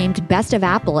podcast named Best of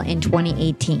Apple in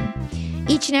 2018.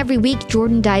 Each and every week,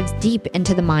 Jordan dives deep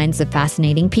into the minds of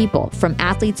fascinating people, from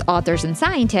athletes, authors, and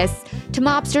scientists to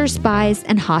mobsters, spies,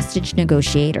 and hostage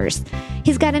negotiators.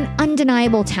 He's got an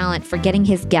undeniable talent for getting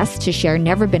his guests to share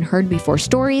never-been-heard-before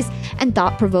stories and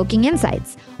thought-provoking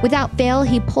insights. Without fail,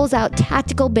 he pulls out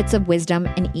tactical bits of wisdom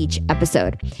in each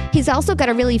episode. He's also got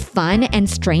a really fun and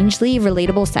strangely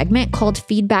relatable segment called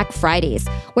Feedback Fridays,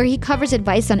 where he covers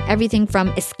advice on everything from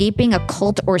escaping a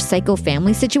cult or psycho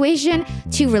family situation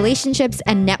to relationships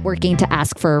and networking to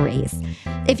ask for a raise.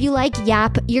 If you like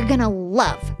Yap, you're gonna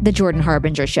love The Jordan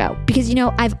Harbinger Show because,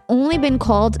 I've only been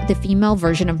called the female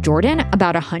version of Jordan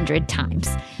about 100 times.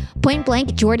 Point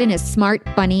blank, Jordan is smart,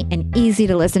 funny, and easy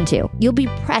to listen to. You'll be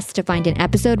pressed to find an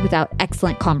episode without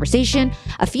excellent conversation,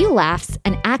 a few laughs,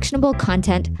 and actionable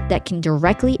content that can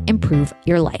directly improve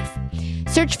your life.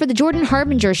 Search for The Jordan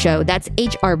Harbinger Show, that's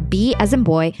HRB as in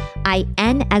boy,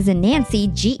 IN as in Nancy,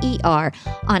 GER,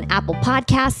 on Apple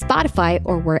Podcasts, Spotify,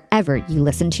 or wherever you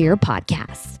listen to your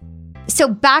podcasts. So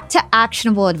back to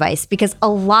actionable advice, because a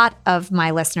lot of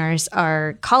my listeners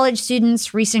are college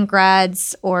students, recent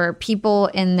grads, or people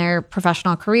in their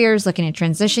professional careers looking to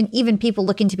transition, even people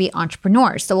looking to be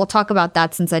entrepreneurs. So we'll talk about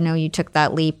that since I know you took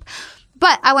that leap.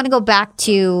 But I want to go back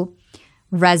to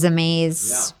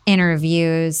resumes,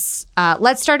 interviews.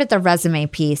 Let's start at the resume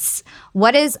piece.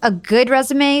 What is a good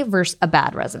resume versus a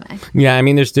bad resume? Yeah,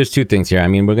 there's 2 things here.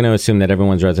 We're going to assume that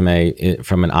everyone's resume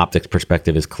from an optics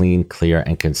perspective is clean, clear,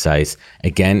 and concise.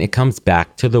 Again, it comes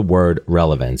back to the word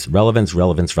relevance. Relevance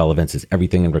is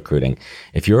everything in recruiting.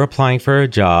 If you're applying for a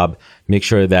job, make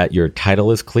sure that your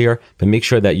title is clear, but make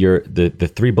sure that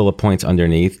the 3 bullet points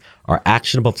underneath are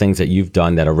actionable things that you've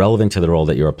done that are relevant to the role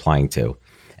that you're applying to.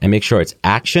 And make sure it's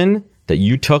action that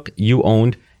you took, you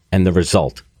owned, and the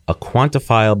result, a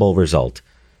quantifiable result.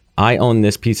 I own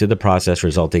this piece of the process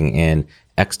resulting in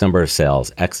X number of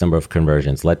sales, X number of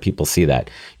conversions. Let people see that.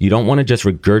 You don't want to just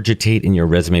regurgitate in your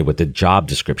resume what the job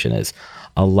description is.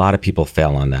 A lot of people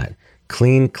fail on that.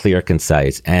 Clean, clear,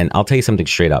 concise. And I'll tell you something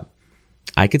straight up.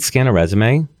 I could scan a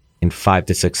resume in 5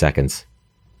 to 6 seconds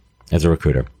as a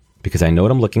recruiter because I know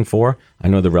what I'm looking for. I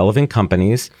know the relevant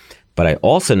companies. But I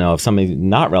also know if something's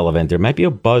not relevant, there might be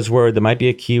a buzzword, there might be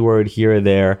a keyword here or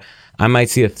there. I might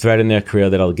see a thread in their career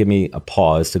that'll give me a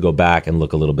pause to go back and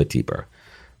look a little bit deeper.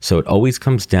 So it always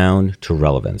comes down to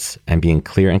relevance and being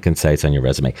clear and concise on your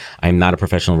resume. I'm not a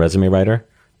professional resume writer.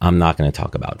 I'm not going to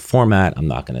talk about format. I'm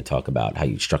not going to talk about how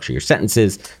you structure your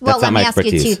sentences. Well, That's not my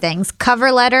expertise. Let me ask you 2 things.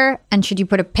 Cover letter, and should you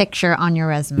put a picture on your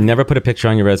resume? Never put a picture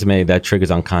on your resume. That triggers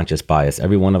unconscious bias.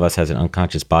 Every one of us has an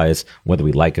unconscious bias, whether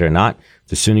we like it or not.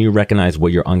 The sooner you recognize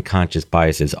what your unconscious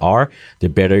biases are, the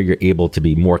better you're able to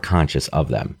be more conscious of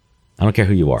them. I don't care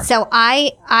who you are. So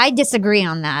I disagree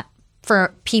on that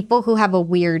for people who have a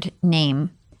weird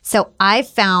name. So I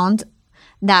found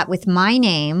that with my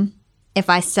name, if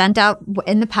I sent out,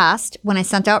 in the past, when I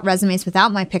sent out resumes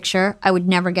without my picture, I would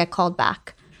never get called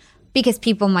back because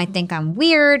people might think I'm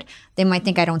weird. They might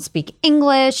think I don't speak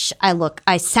English.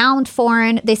 I sound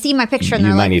foreign. They see my picture and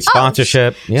they're like, you might need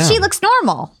sponsorship. She looks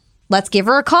normal. let's give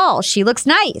her a call. She looks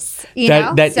nice.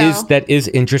 That is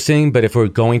interesting. But if we're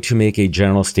going to make a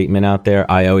general statement out there,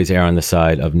 I always err on the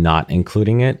side of not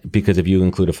including it, because if you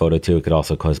include a photo too, it could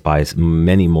also cause bias,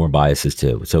 many more biases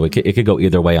too. So it could go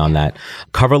either way on that.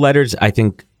 Cover letters, I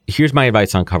think, here's my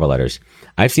advice on cover letters.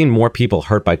 I've seen more people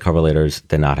hurt by cover letters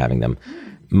than not having them.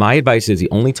 My advice is the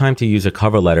only time to use a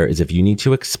cover letter is if you need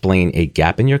to explain a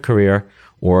gap in your career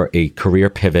or a career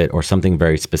pivot or something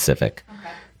very specific.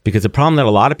 Okay. Because the problem that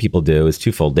a lot of people do is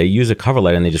twofold. They use a cover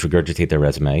letter and they just regurgitate their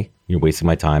resume. You're wasting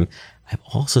my time. I've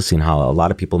also seen how a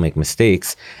lot of people make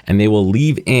mistakes and they will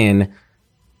leave in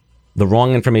the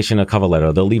wrong information in a cover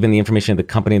letter. They'll leave in the information of the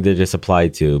company they just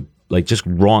applied to, like just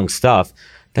wrong stuff.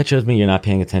 That shows me you're not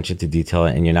paying attention to detail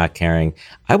and you're not caring.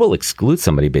 I will exclude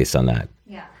somebody based on that.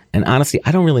 Yeah. And honestly,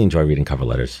 I don't really enjoy reading cover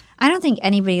letters. I don't think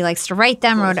anybody likes to write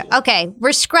them. Okay,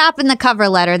 we're scrapping the cover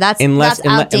letter. That's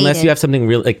outdated. Unless you have something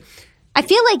real like. I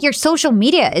feel like your social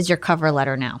media is your cover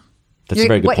letter now. That's a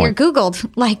very good point. What you're Googled,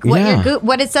 like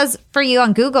what it says for you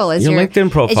on Google is your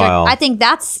LinkedIn profile. I think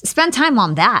spend time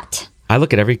on that. I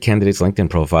look at every candidate's LinkedIn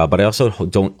profile, but I also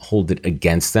don't hold it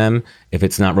against them if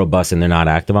it's not robust and they're not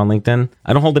active on LinkedIn.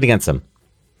 I don't hold it against them.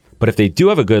 But if they do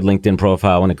have a good LinkedIn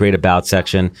profile and a great about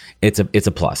section, it's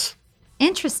a plus.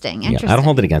 Interesting. Yeah, I don't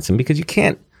hold it against them because you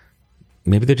can't.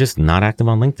 Maybe they're just not active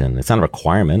on LinkedIn. It's not a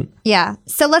requirement. Yeah.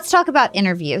 So let's talk about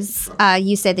interviews.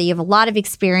 You say that you have a lot of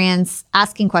experience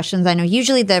asking questions. I know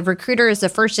usually the recruiter is the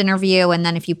first interview, and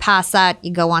then if you pass that,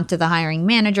 you go on to the hiring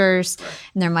managers,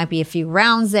 and there might be a few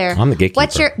rounds there. I'm the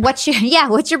gatekeeper. What's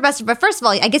your best? But first of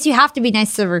all, I guess you have to be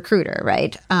nice to the recruiter,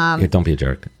 right? Yeah, don't be a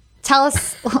jerk. Tell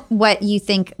us what you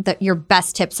think that your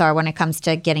best tips are when it comes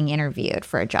to getting interviewed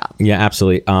for a job. Yeah,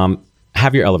 absolutely.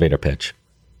 Have your elevator pitch.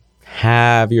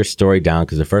 Have your story down,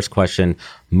 because the first question,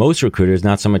 most recruiters,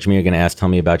 not so much me, are going to ask, tell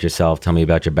me about yourself, tell me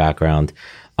about your background.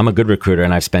 I'm a good recruiter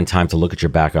and I've spent time to look at your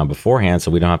background beforehand,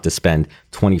 so we don't have to spend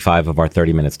 25 of our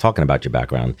 30 minutes talking about your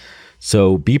background.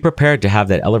 So be prepared to have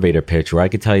that elevator pitch where I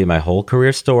could tell you my whole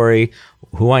career story,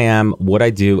 who I am, what I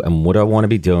do, and what I want to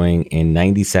be doing in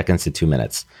 90 seconds to 2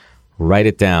 minutes. Write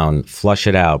it down, flush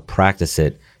it out, practice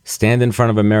it. Stand in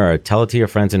front of a mirror, tell it to your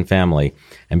friends and family,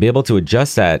 and be able to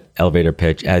adjust that elevator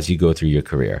pitch as you go through your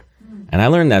career. And I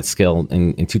learned that skill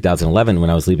in 2011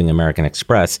 when I was leaving American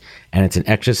Express. And it's an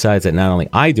exercise that not only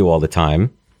I do all the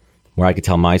time, where I could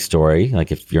tell my story,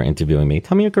 like if you're interviewing me,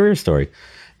 tell me your career story,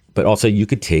 but also you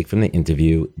could take from the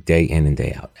interview day in and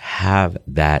day out. Have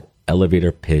that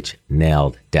elevator pitch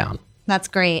nailed down. That's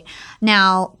great.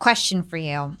 Now, question for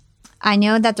you. I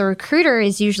know that the recruiter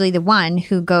is usually the one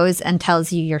who goes and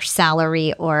tells you your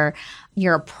salary or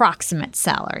your approximate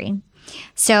salary.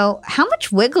 So how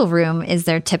much wiggle room is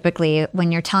there typically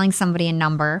when you're telling somebody a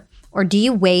number, or do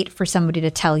you wait for somebody to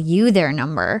tell you their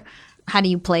number? How do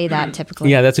you play that typically?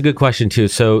 Yeah, that's a good question too.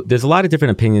 So there's a lot of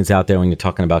different opinions out there when you're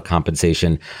talking about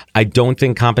compensation. I don't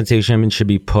think compensation should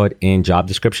be put in job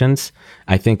descriptions.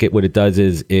 I think what it does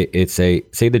is say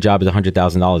the job is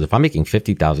 $100,000. If I'm making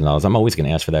 $50,000, I'm always going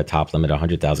to ask for that top limit of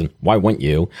 $100,000. Why wouldn't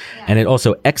you? Yeah. And it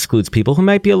also excludes people who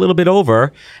might be a little bit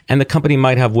over, and the company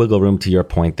might have wiggle room, to your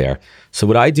point there. So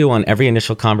what I do on every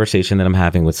initial conversation that I'm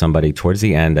having with somebody towards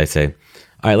the end, I say,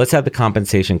 all right, let's have the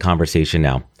compensation conversation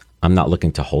now. I'm not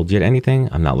looking to hold you to anything.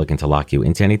 I'm not looking to lock you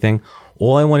into anything.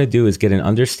 All I want to do is get an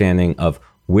understanding of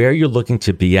where you're looking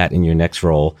to be at in your next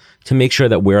role to make sure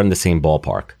that we're in the same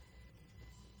ballpark.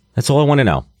 That's all I want to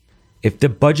know. If the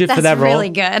budget for that role... That's really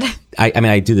good. I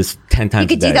mean, I do this 10 times a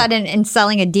day. You could do that in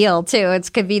selling a deal too.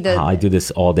 It could be the... I do this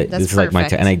all day. That's this is like my...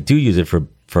 and I do use it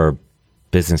for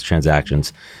business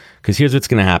transactions. Because here's what's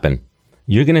going to happen.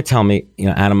 You're going to tell me,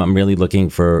 Adam, I'm really looking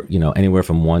for, anywhere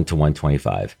from 1 to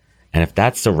 125. And if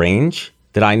that's the range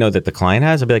that I know that the client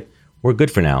has, I'll be like, we're good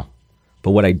for now.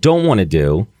 But what I don't want to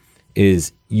do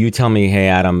is you tell me, hey,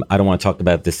 Adam, I don't want to talk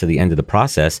about this to the end of the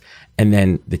process. And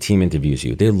then the team interviews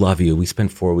you. They love you. We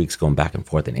spent 4 weeks going back and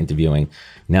forth and interviewing.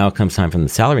 Now it comes time from the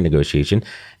salary negotiation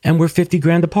and we're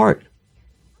 $50,000 apart.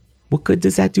 What good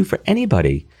does that do for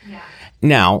anybody? Yeah.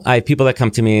 Now, I have people that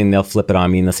come to me and they'll flip it on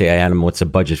me and they'll say, hey, Adam, what's the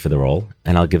budget for the role?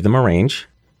 And I'll give them a range.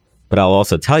 But I'll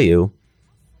also tell you,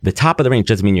 the top of the range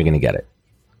doesn't mean you're going to get it.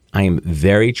 I am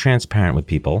very transparent with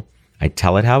people. I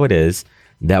tell it how it is.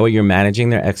 That way you're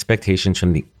managing their expectations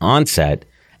from the onset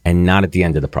and not at the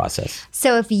end of the process.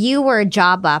 So if you were a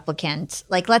job applicant,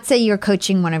 like let's say you're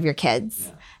coaching one of your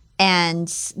kids and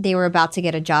they were about to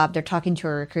get a job, they're talking to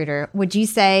a recruiter, would you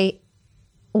say,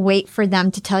 wait for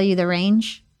them to tell you the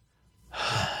range?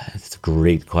 That's a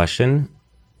great question.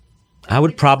 I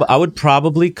would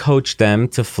probably coach them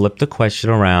to flip the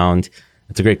question around.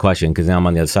 It's a great question because now I'm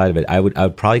on the other side of it. I would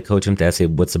probably coach them to say,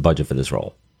 what's the budget for this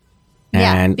role?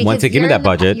 And once they give me that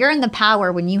budget, you're in the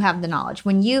power when you have the knowledge.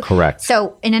 Correct.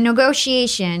 So in a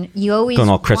negotiation, you always going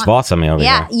all Chris Voss on me over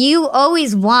here. You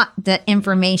always want the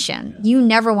information. You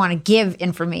never want to give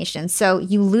information. So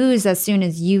you lose as soon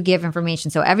as you give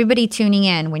information. So everybody tuning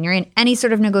in, when you're in any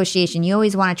sort of negotiation, you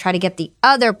always want to try to get the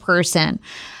other person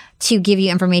to give you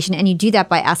information, and you do that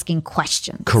by asking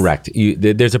questions. Correct.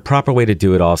 There's a proper way to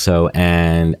do it also,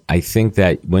 and I think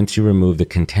that once you remove the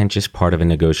contentious part of a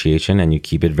negotiation and you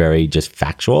keep it very just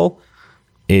factual,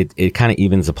 it kind of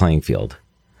evens the playing field.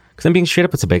 Because I'm being straight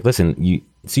up with somebody, listen,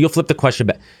 you'll flip the question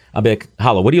back. I'll be like,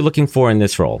 Hala, what are you looking for in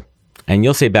this role? And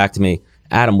you'll say back to me,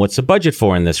 Adam, what's the budget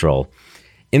for in this role?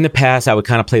 In the past, I would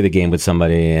kind of play the game with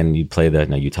somebody, and you play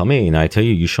no, you tell me, and I tell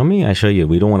you, you show me, I show you.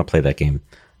 We don't want to play that game.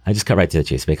 I just cut right to the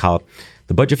chase.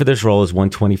 The budget for this role is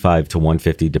 $125 to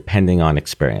 $150, depending on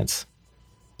experience.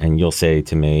 And you'll say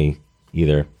to me,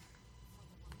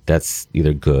 that's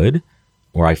either good,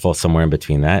 or I fall somewhere in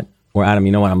between that, or Adam,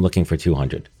 you know what? I'm looking for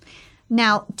 $200.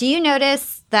 Now, do you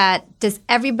notice that does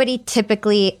everybody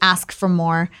typically ask for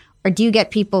more, or do you get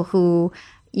people who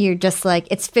you're just like,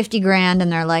 it's 50 grand,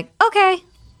 and they're like, okay.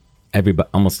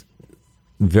 Almost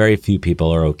very few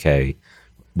people are okay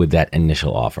with that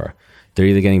initial offer. They're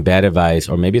either getting bad advice,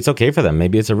 or maybe it's okay for them.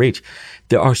 Maybe it's a reach.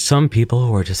 There are some people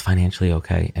who are just financially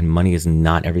okay, and money is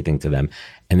not everything to them.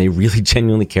 And they really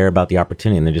genuinely care about the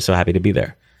opportunity, and they're just so happy to be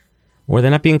there. Or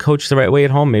they're not being coached the right way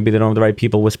at home. Maybe they don't have the right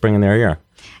people whispering in their ear.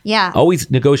 Yeah.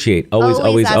 Always negotiate. Always.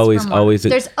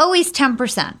 There's always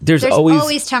 10%. There's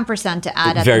always 10% to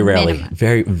add at very the rarely. minimum.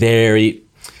 Very, very.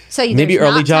 So maybe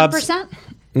early jobs. 10%?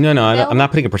 No, I'm not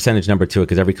putting a percentage number to it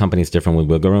because every company is different with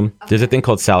wiggle room. Okay. There's a thing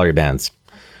called salary bands.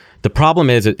 The problem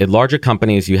is at larger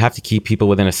companies, you have to keep people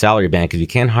within a salary band because you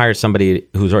can't hire somebody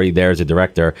who's already there as a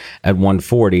director at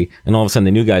 140 and all of a sudden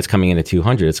the new guy's coming in at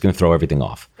 200. It's going to throw everything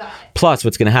off. Plus,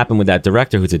 what's going to happen with that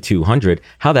director who's at 200,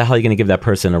 how the hell are you going to give that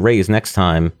person a raise next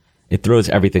time? It throws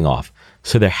everything off.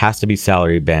 So there has to be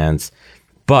salary bands.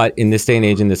 But in this day and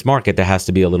age, in this market, there has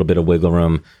to be a little bit of wiggle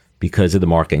room because of the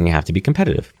market, and you have to be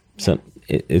competitive. Yeah. So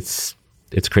it's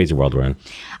a crazy world we're in.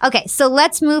 Okay, so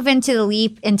let's move into the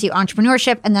leap into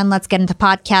entrepreneurship, and then let's get into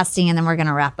podcasting, and then we're going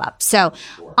to wrap up. So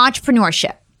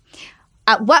entrepreneurship.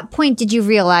 At what point did you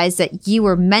realize that you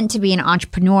were meant to be an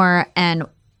entrepreneur, and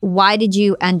why did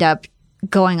you end up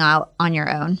going out on your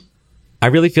own? I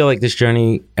really feel like this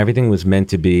journey, everything was meant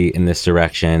to be in this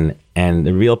direction. And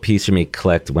the real piece for me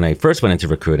clicked when I first went into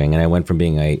recruiting, and I went from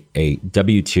being a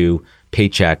W-2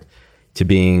 paycheck to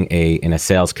being in a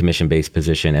sales commission-based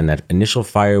position. And that initial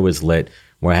fire was lit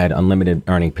where I had unlimited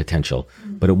earning potential.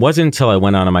 But it wasn't until I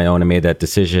went on my own and made that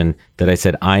decision that I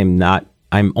said, I'm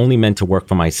only meant to work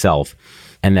for myself.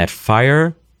 And that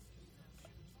fire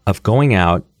of going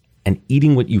out and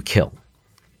eating what you kill.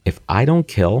 If I don't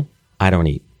kill, I don't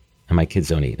eat. And my kids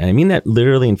don't eat. And I mean that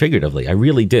literally and figuratively. I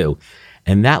really do.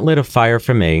 And that lit a fire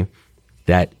for me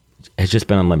that has just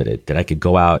been unlimited, that I could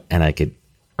go out and I could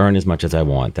earn as much as I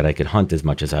want, that I could hunt as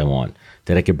much as I want,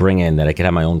 that I could bring in, that I could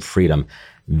have my own freedom.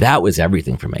 That was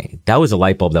everything for me. That was a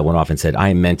light bulb that went off and said, I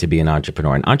am meant to be an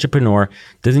entrepreneur. An entrepreneur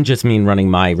doesn't just mean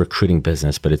running my recruiting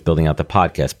business, but it's building out the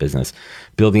podcast business,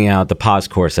 building out the POS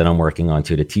course that I'm working on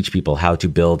to teach people how to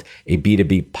build a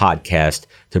B2B podcast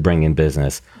to bring in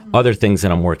business. Other things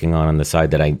that I'm working on the side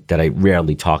that I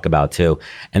rarely talk about too.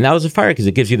 And that was a fire because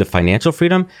it gives you the financial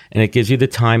freedom and it gives you the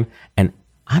time. And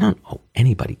I don't owe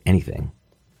anybody anything.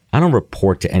 I don't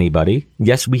report to anybody.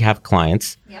 Yes, we have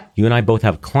clients. Yep. You and I both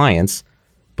have clients,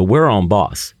 but we're our own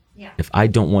boss. Yeah. If I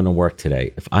don't want to work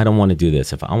today, if I don't want to do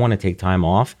this, if I want to take time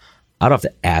off, I don't have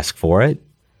to ask for it.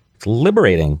 It's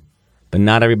liberating, but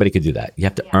not everybody could do that. You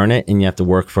have to earn it and you have to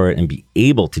work for it and be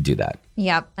able to do that.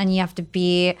 Yep. And you have to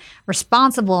be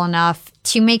responsible enough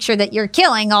to make sure that you're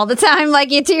killing all the time, like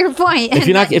to your point. If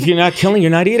you're not killing,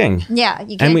 you're not eating. Yeah.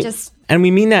 You can't And we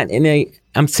mean that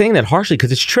I'm saying that harshly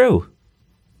because it's true.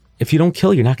 If you don't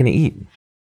kill, you're not going to eat.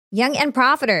 Young and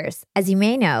Profiters. As you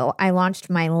may know, I launched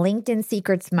my LinkedIn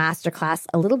Secrets Masterclass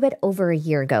a little bit over a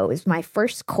year ago. It was my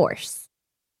first course.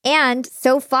 And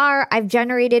so far, I've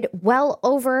generated well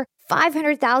over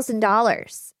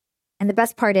 $500,000. And the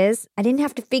best part is, I didn't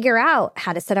have to figure out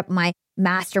how to set up my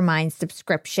mastermind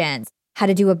subscriptions, how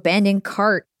to do abandoned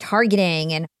cart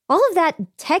targeting, and all of that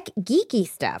tech geeky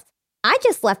stuff. I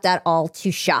just left that all to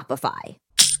Shopify.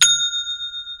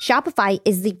 Shopify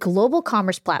is the global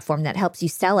commerce platform that helps you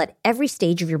sell at every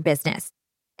stage of your business.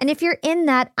 And if you're in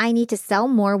that I need to sell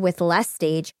more with less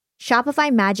stage,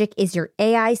 Shopify Magic is your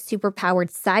AI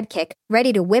superpowered sidekick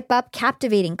ready to whip up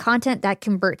captivating content that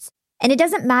converts. And it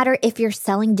doesn't matter if you're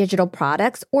selling digital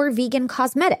products or vegan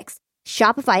cosmetics.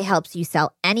 Shopify helps you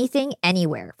sell anything,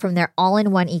 anywhere, from their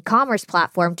all-in-one e-commerce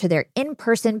platform to their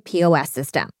in-person POS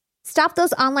system. Stop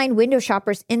those online window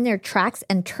shoppers in their tracks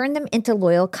and turn them into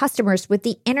loyal customers with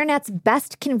the internet's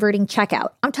best converting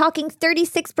checkout. I'm talking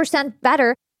 36%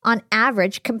 better on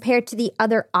average compared to the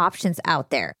other options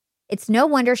out there. It's no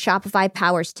wonder Shopify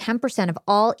powers 10% of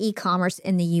all e-commerce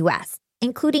in the US,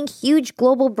 including huge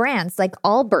global brands like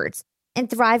Allbirds and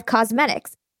Thrive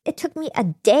Cosmetics. It took me a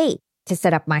day to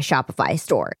set up my Shopify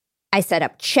store. I set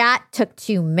up chat, took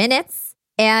 2 minutes,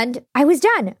 and I was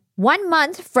done. 1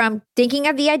 month from thinking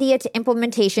of the idea to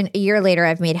implementation, a year later,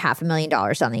 I've made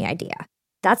 $500,000 on the idea.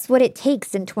 That's what it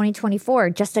takes in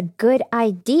 2024, just a good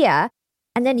idea,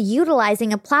 and then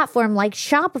utilizing a platform like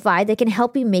Shopify that can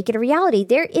help you make it a reality.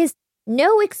 There is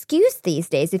no excuse these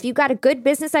days. If you've got a good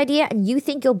business idea and you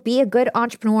think you'll be a good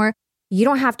entrepreneur, you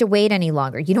don't have to wait any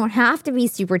longer. You don't have to be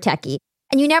super techie,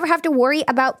 and you never have to worry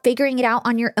about figuring it out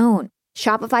on your own.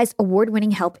 Shopify's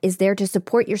award-winning help is there to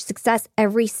support your success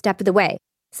every step of the way.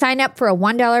 Sign up for a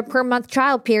 $1 per month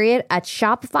trial period at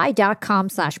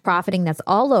shopify.com/profiting. That's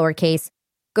all lowercase.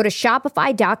 Go to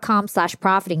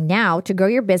shopify.com/profiting now to grow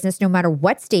your business no matter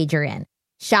what stage you're in.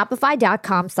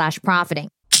 Shopify.com/profiting.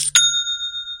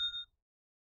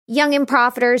 Young and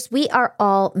profiters, we are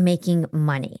all making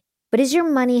money. But is your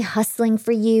money hustling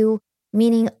for you?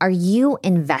 Meaning, are you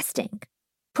investing?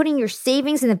 Putting your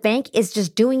savings in the bank is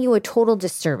just doing you a total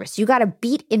disservice. You got to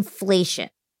beat inflation.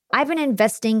 I've been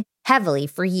investing heavily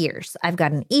for years. I've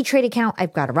got an E-Trade account.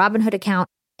 I've got a Robinhood account.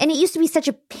 And it used to be such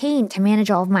a pain to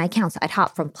manage all of my accounts. I'd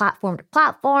hop from platform to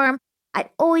platform. I'd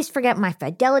always forget my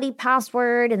Fidelity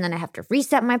password, and then I have to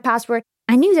reset my password.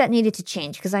 I knew that needed to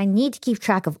change because I need to keep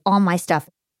track of all my stuff.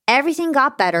 Everything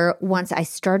got better once I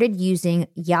started using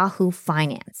Yahoo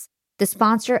Finance, the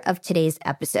sponsor of today's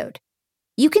episode.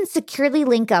 You can securely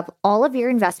link up all of your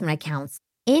investment accounts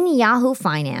in Yahoo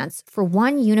Finance for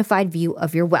one unified view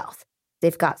of your wealth.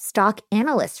 They've got stock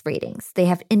analyst ratings. They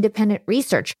have independent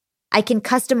research. I can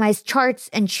customize charts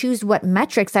and choose what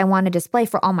metrics I want to display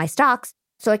for all my stocks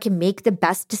so I can make the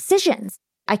best decisions.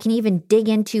 I can even dig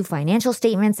into financial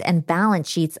statements and balance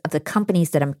sheets of the companies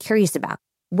that I'm curious about.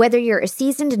 Whether you're a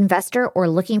seasoned investor or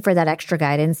looking for that extra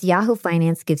guidance, Yahoo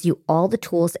Finance gives you all the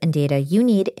tools and data you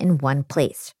need in one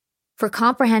place. For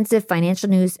comprehensive financial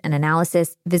news and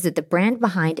analysis, visit the brand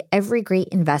behind every great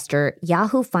investor,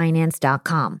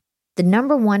 yahoofinance.com. The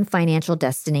 #1 financial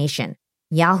destination,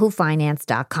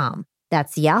 yahoofinance.com.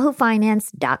 That's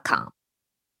yahoofinance.com.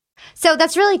 So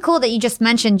that's really cool that you just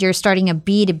mentioned you're starting a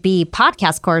B2B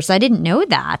podcast course. I didn't know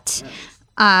that.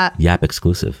 Yap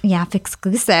exclusive. Yap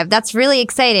exclusive. That's really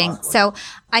exciting. So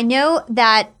I know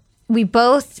that we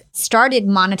both started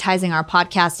monetizing our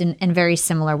podcast in very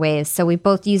similar ways. So we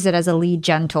both use it as a lead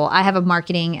gen tool. I have a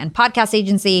marketing and podcast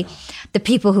agency. The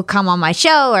people who come on my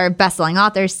show are best-selling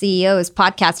authors, CEOs,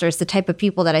 podcasters, the type of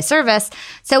people that I service.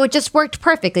 So it just worked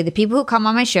perfectly. The people who come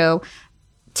on my show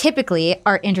typically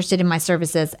are interested in my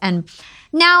services. And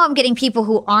now I'm getting people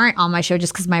who aren't on my show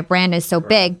just because my brand is so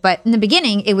big. But in the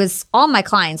beginning, it was all my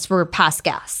clients were past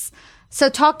guests. So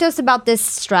talk to us about this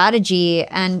strategy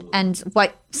and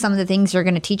what some of the things you're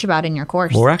going to teach about in your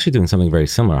course. Well, we're actually doing something very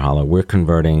similar, Hala. We're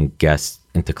converting guests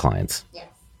into clients. Yes.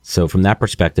 So from that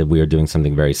perspective, we are doing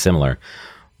something very similar.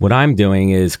 What I'm doing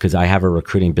is, because I have a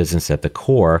recruiting business at the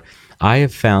core, I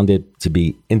have found it to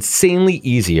be insanely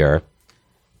easier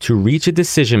to reach a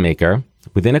decision maker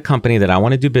within a company that I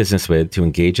want to do business with, to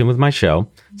engage them with my show,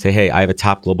 say, hey, I have a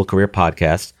top global career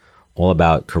podcast all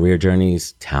about career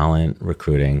journeys, talent,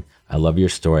 recruiting. I love your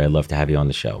story. I'd love to have you on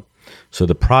the show. So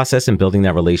the process in building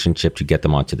that relationship to get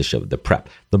them onto the show, the prep,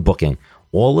 the booking,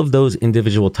 all of those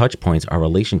individual touch points are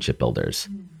relationship builders.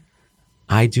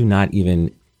 I do not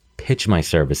even pitch my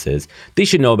services. They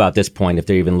should know about this point if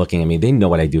they're even looking at me. They know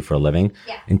what I do for a living.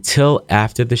 Yeah. Until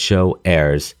after the show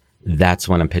airs, that's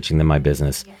when I'm pitching them my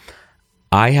business. Yeah.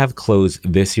 I have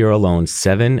closed this year alone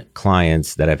 7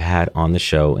 clients that I've had on the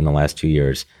show in the last 2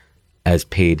 years as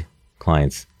paid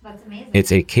clients. That's amazing.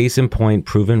 It's a case in point,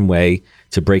 proven way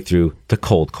to break through the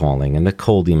cold calling and the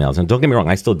cold emails. And don't get me wrong,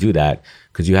 I still do that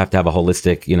because you have to have a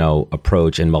holistic,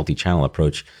 approach and multi-channel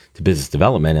approach to business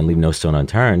development and leave no stone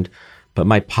unturned. But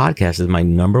my podcast is my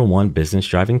 #1 business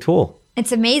driving tool.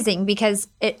 It's amazing because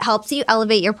it helps you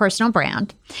elevate your personal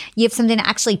brand. You have something to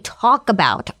actually talk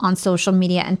about on social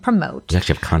media and promote. You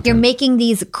actually have content. You're making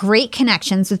these great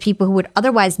connections with people who would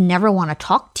otherwise never want to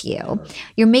talk to you.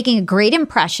 You're making a great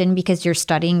impression because you're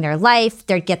studying their life.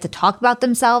 They get to talk about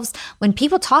themselves. When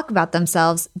people talk about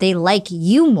themselves, they like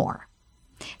you more.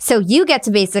 So you get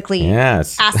to basically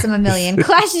Yes. ask him a million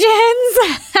questions.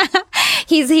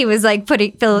 He was like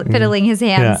fiddling his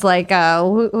hands like,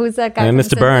 who's that guy?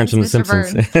 Mr. Burns from The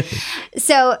Simpsons.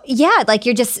 So yeah, like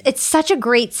it's such a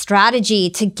great strategy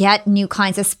to get new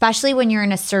clients, especially when you're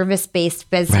in a service-based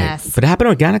business. Right. But it happened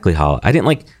organically, Hala. I didn't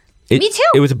like it. Me too.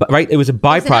 It was right. It was a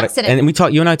byproduct.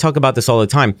 And you and I talk about this all the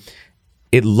time.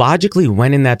 It logically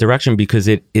went in that direction because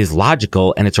it is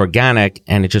logical and it's organic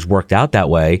and it just worked out that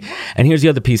way. And here's the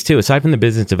other piece too. Aside from the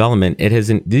business development, it has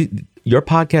your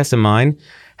podcast and mine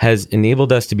has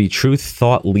enabled us to be true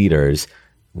thought leaders.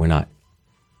 We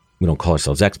don't call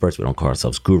ourselves experts. We don't call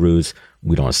ourselves gurus.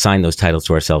 We don't assign those titles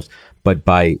to ourselves. But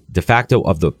by de facto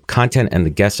of the content and the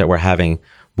guests that we're having,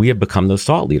 we have become those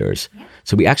thought leaders. Yeah.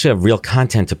 So we actually have real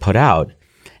content to put out.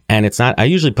 And it's not, I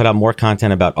usually put out more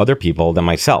content about other people than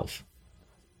myself.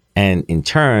 And in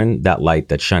turn, that light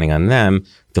that's shining on them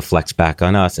deflects back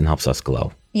on us and helps us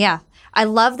glow. Yeah. I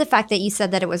love the fact that you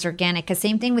said that it was organic, because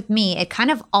same thing with me. It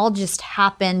kind of all just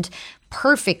happened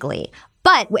perfectly.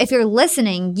 But if you're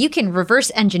listening, you can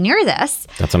reverse engineer this.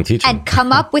 That's what I'm teaching. And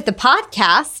come up with a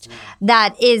podcast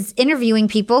that is interviewing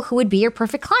people who would be your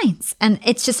perfect clients. And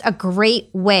it's just a great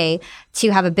way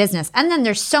to have a business. And then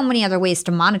there's so many other ways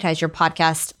to monetize your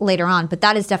podcast later on. But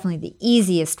that is definitely the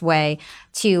easiest way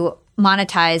to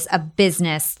monetize a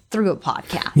business through a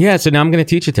podcast. Yeah. So now I'm going to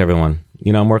teach it to everyone.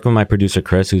 You know, I'm working with my producer,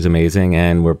 Chris, who's amazing.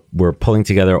 And we're pulling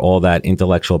together all that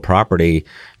intellectual property,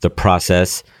 the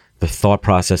process, the thought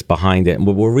process behind it. And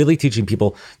we're really teaching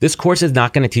people, this course is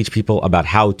not going to teach people about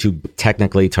how to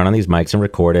technically turn on these mics and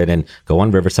record it and go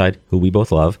on Riverside, who we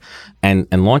both love, and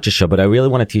launch a show. But I really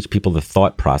want to teach people the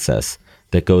thought process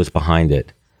that goes behind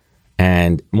it.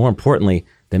 And more importantly,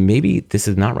 that maybe this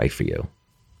is not right for you.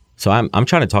 So I'm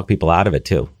trying to talk people out of it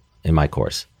too in my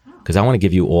course, because I want to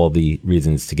give you all the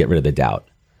reasons to get rid of the doubt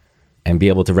and be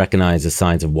able to recognize the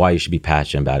signs of why you should be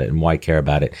passionate about it and why you care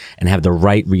about it and have the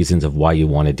right reasons of why you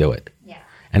want to do it. Yeah.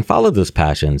 And follow those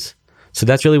passions. So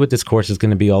that's really what this course is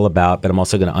going to be all about. But I'm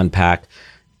also going to unpack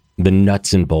the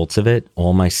nuts and bolts of it,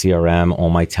 all my CRM, all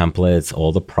my templates,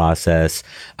 all the process.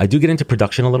 I do get into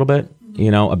production a little bit,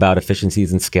 about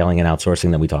efficiencies and scaling and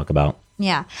outsourcing that we talk about.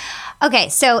 Yeah. Okay.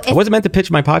 So I wasn't meant to pitch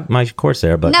my course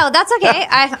there, but no, that's okay.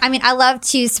 I mean, I love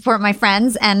to support my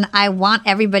friends, and I want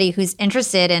everybody who's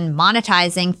interested in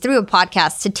monetizing through a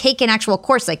podcast to take an actual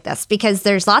course like this, because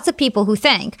there's lots of people who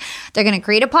think they're going to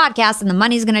create a podcast and the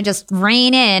money's going to just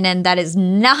rain in, and that is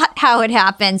not how it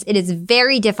happens. It is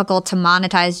very difficult to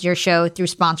monetize your show through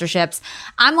sponsorships.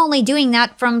 I'm only doing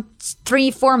that from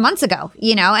 3-4 months ago,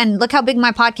 and look how big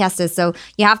my podcast is. So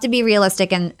you have to be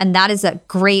realistic, and that is a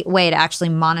great way to actually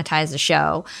monetize a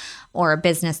show or a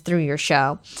business through your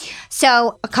show.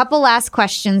 So a couple last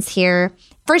questions here.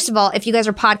 First of all, if you guys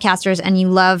are podcasters and you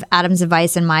love Adam's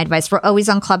advice and my advice, we're always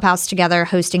on Clubhouse together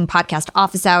hosting podcast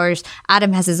office hours.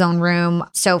 Adam has his own room.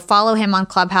 So follow him on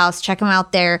Clubhouse, check him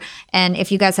out there. And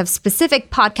if you guys have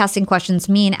specific podcasting questions,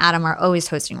 me and Adam are always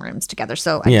hosting rooms together.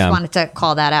 So I just wanted to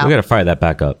call that out. We got to fire that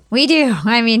back up. We do.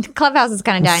 I mean, Clubhouse is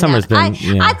kind of dying Summer's down.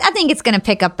 I think it's going to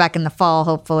pick up back in the fall,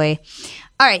 hopefully.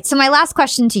 All right. So my last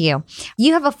question to you.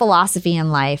 You have a philosophy in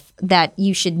life that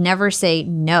you should never say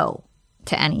no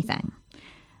to anything.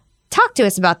 Talk to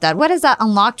us about that. What has that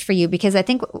unlocked for you? Because I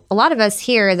think a lot of us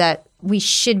hear that we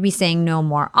should be saying no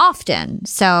more often.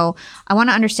 So I want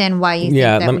to understand why you think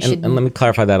that we should. And let me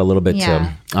clarify that a little bit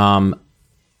too.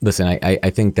 Listen, I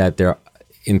think that there,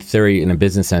 in theory, in a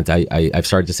business sense, I've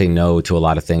started to say no to a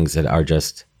lot of things that are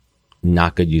just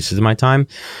not good uses of my time.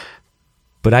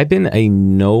 But I've been a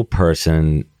no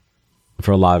person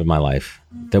for a lot of my life,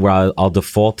 that where I'll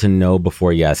default to no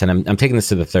before yes. And I'm taking this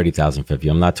to the 30,000 foot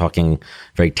view. I'm not talking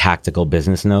very tactical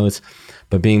business no's,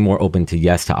 but being more open to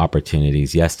yes to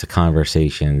opportunities, yes to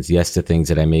conversations, yes to things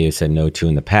that I may have said no to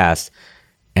in the past,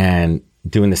 and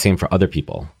doing the same for other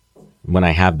people when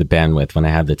I have the bandwidth, when I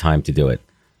have the time to do it,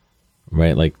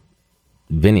 right? Like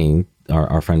Vinny,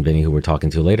 our friend Vinny, who we're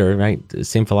talking to later, right?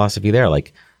 Same philosophy there.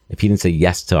 Like if he didn't say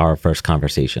yes to our first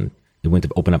conversation, it wouldn't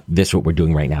have opened up this, what we're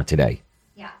doing right now today.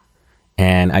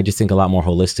 And I just think a lot more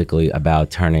holistically about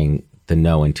turning the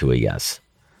no into a yes.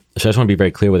 So I just want to be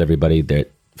very clear with everybody that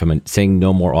saying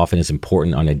no more often is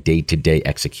important on a day-to-day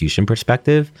execution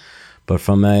perspective, but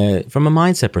from a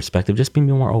mindset perspective, just being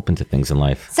more open to things in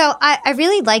life. So I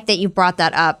really like that you brought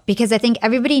that up, because I think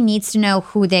everybody needs to know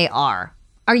who they are.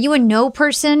 Are you a no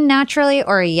person naturally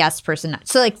or a yes person?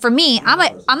 So like for me,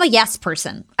 I'm a yes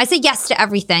person. I say yes to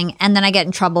everything, and then I get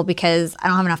in trouble because I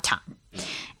don't have enough time.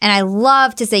 And I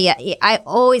love to say yes. I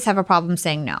always have a problem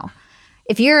saying no.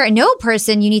 if you're a no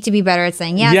person, you need to be better at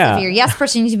saying yes. Yeah. If you're a yes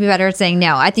person, you need to be better at saying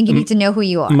no. I think you need to know who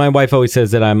you are. My wife always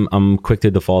says that I'm quick to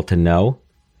default to no.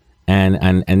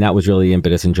 And that was really the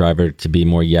impetus and driver to be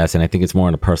more yes. And I think it's more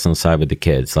on the personal side with the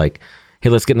kids. Like, hey,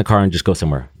 let's get in the car and just go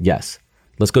somewhere. Yes.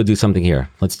 Let's go do something here.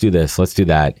 Let's do this. Let's do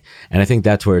that. And I think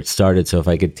that's where it started. So if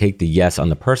I could take the yes on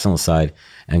the personal side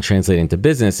and translate it into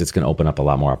business, it's going to open up a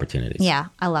lot more opportunities. Yeah,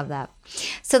 I love that.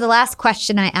 So the last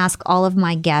question I ask all of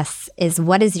my guests is,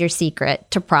 what is your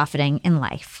secret to profiting in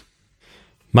life?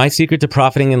 My secret to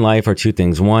profiting in life are two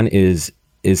things. One is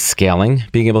scaling,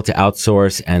 being able to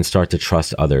outsource and start to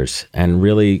trust others. And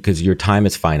really, because your time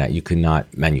is finite, you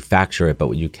cannot manufacture it, but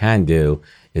what you can do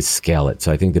is scale it.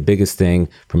 So I think the biggest thing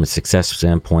from a success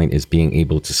standpoint is being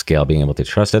able to scale, being able to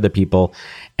trust other people.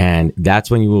 And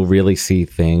that's when you will really see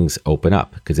things open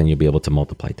up, because then you'll be able to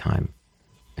multiply time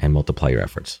and multiply your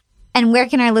efforts. And where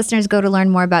can our listeners go to learn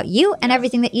more about you and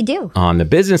everything that you do? On the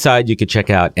business side, you could check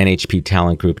out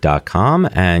nhptalentgroup.com,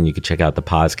 and you could check out the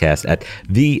podcast at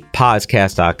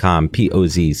thepodcast.com,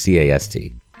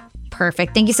 POZCAST.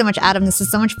 Perfect. Thank you so much, Adam. This was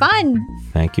so much fun.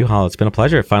 Thank you, Hall. It's been a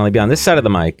pleasure. Finally be on this side of the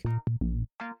mic.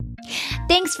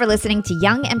 Thanks for listening to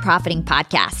Young and Profiting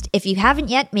Podcast. If you haven't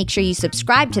yet, make sure you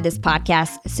subscribe to this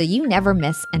podcast so you never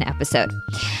miss an episode.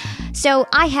 So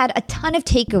I had a ton of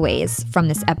takeaways from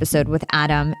this episode with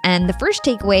Adam. And the first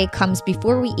takeaway comes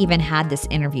before we even had this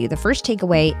interview. The first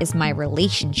takeaway is my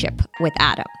relationship with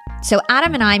Adam. So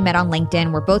Adam and I met on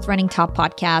LinkedIn. We're both running top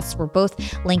podcasts. We're both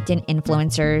LinkedIn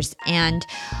influencers. And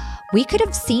we could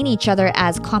have seen each other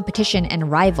as competition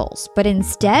and rivals, but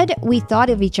instead we thought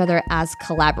of each other as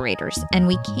collaborators. And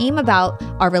we came about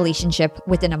our relationship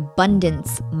with an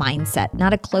abundance mindset,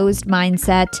 not a closed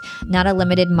mindset, not a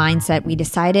limited mindset. We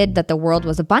decided that the world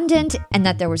was abundant and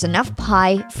that there was enough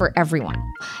pie for everyone.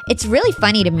 It's really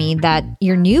funny to me that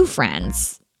your new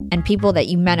friends and people that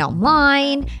you met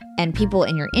online and people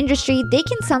in your industry, they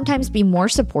can sometimes be more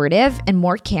supportive and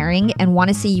more caring and want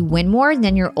to see you win more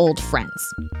than your old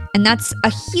friends. And that's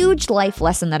a huge life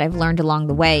lesson that I've learned along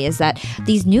the way, is that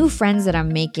these new friends that I'm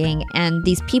making and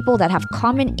these people that have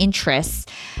common interests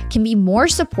can be more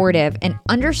supportive and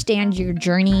understand your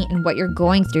journey and what you're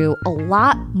going through a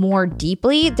lot more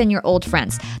deeply than your old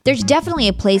friends. There's definitely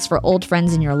a place for old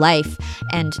friends in your life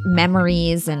and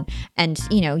memories and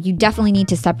you definitely need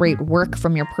to separate work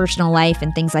from your personal life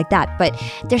and things like that. But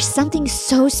there's something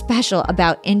so special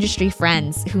about industry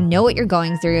friends who know what you're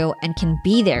going through and can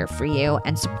be there for you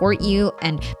and support you,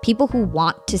 and people who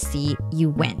want to see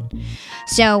you win.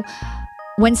 So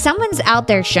when someone's out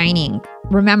there shining,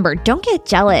 remember, don't get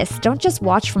jealous. Don't just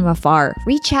watch from afar.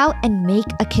 Reach out and make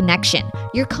a connection.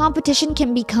 Your competition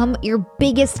can become your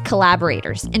biggest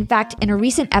collaborators. In fact, in a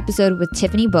recent episode with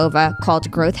Tiffany Bova called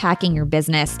Growth Hacking Your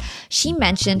Business, she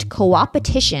mentioned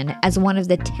co-opetition as one of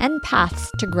the 10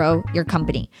 paths to grow your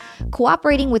company.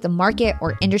 Cooperating with a market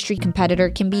or industry competitor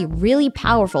can be really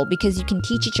powerful because you can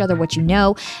teach each other what you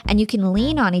know, and you can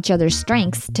lean on each other's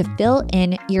strengths to fill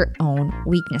in your own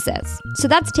weaknesses. So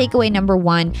that's takeaway number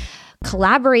 1.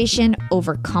 Collaboration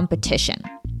over competition.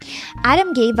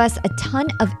 Adam gave us a ton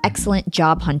of excellent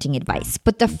job hunting advice,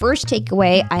 but the first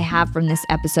takeaway I have from this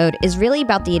episode is really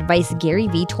about the advice Gary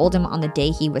Vee told him on the day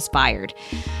he was fired.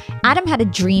 Adam had a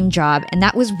dream job, and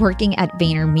that was working at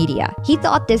VaynerMedia. He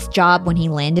thought this job, when he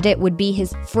landed it, would be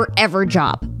his forever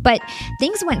job. But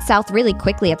things went south really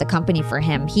quickly at the company for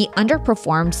him. He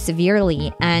underperformed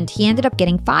severely, and he ended up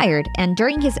getting fired. And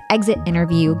during his exit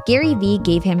interview, Gary Vee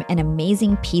gave him an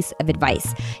amazing piece of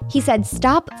advice. He said,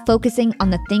 stop focusing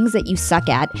on the things that you suck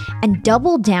at and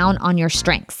double down on your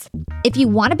strengths. If you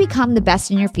want to become the best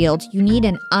in your field, you need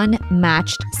an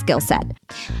unmatched skill set.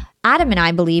 Adam and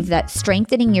I believe that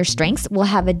strengthening your strengths will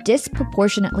have a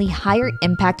disproportionately higher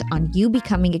impact on you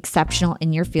becoming exceptional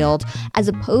in your field, as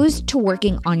opposed to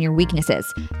working on your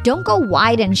weaknesses. Don't go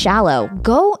wide and shallow,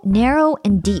 go narrow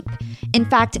and deep. In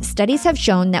fact, studies have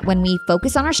shown that when we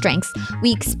focus on our strengths,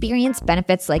 we experience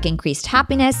benefits like increased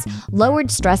happiness,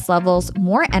 lowered stress levels,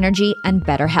 more energy, and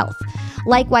better health.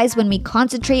 Likewise, when we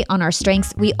concentrate on our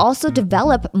strengths, we also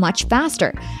develop much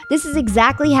faster. This is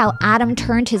exactly how Adam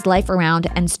turned his life around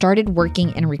and started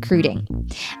working in recruiting.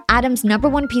 Adam's number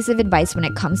 1 piece of advice when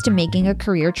it comes to making a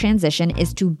career transition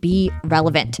is to be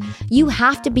relevant. You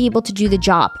have to be able to do the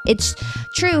job. It's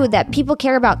true that people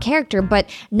care about character, but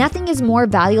nothing is more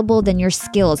valuable than your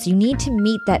skills. You need to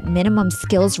meet that minimum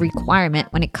skills requirement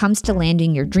when it comes to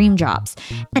landing your dream jobs.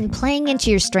 And playing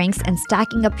into your strengths and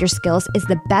stacking up your skills is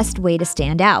the best way to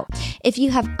stand out. If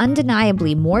you have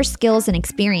undeniably more skills and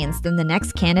experience than the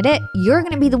next candidate, you're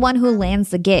going to be the one who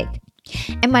lands the gig.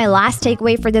 And my last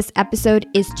takeaway for this episode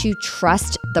is to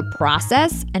trust the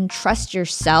process and trust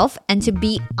yourself and to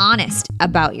be honest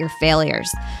about your failures.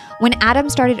 When Adam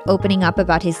started opening up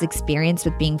about his experience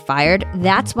with being fired,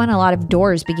 that's when a lot of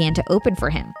doors began to open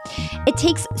for him. It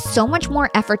takes so much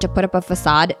more effort to put up a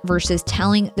facade versus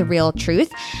telling the real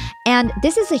truth. And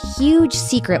this is a huge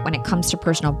secret when it comes to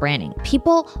personal branding.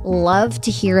 People love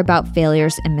to hear about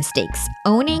failures and mistakes.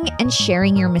 Owning and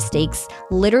sharing your mistakes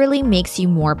literally makes you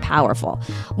more powerful.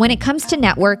 When it comes to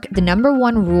network, the number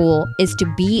one rule is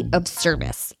to be of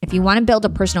service. If you want to build a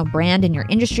personal brand in your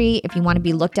industry, if you want to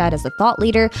be looked at as a thought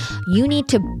leader, you need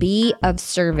to be of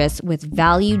service with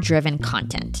value-driven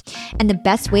content. And the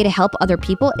best way to help other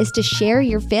people is to share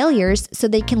your failures so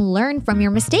they can learn from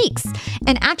your mistakes.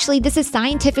 And actually, this is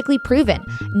scientifically proven.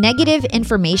 Negative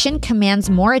information commands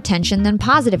more attention than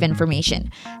positive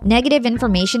information. Negative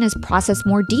information is processed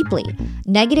more deeply.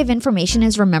 Negative information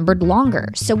is remembered longer.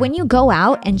 So when you go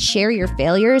out and share your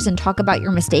failures and talk about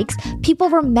your mistakes, people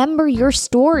remember your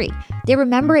story. They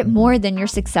remember it more than your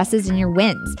successes and your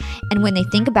wins. And when they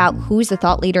think about who's the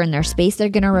thought leader in their space, they're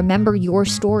going to remember your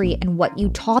story and what you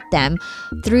taught them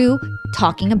through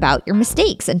talking about your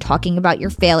mistakes and talking about your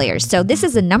failures. So this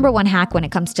is the number one hack when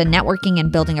it comes to networking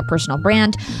and building a personal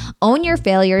brand. Own your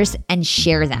failures and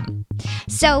share them.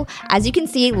 So as you can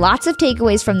see, lots of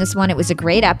takeaways from this one. It was a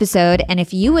great episode. And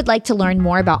if you would like to learn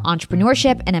more about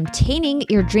entrepreneurship and obtaining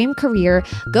your dream career,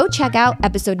 go check out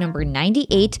episode number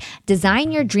 98,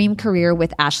 Design Your Dream Career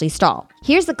with Ashley Stahl.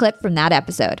 Here's the clip from that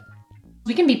episode.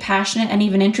 We can be passionate and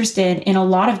even interested in a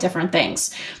lot of different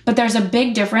things, but there's a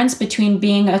big difference between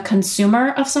being a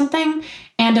consumer of something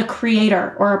and a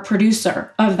creator or a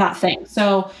producer of that thing.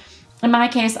 So in my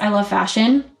case, I love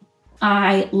fashion.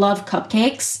 I love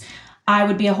cupcakes. I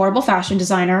would be a horrible fashion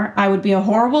designer. I would be a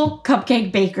horrible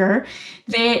cupcake baker.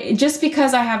 Just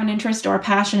because I have an interest or a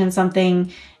passion in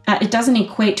something, it doesn't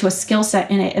equate to a skill set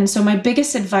in it. And so my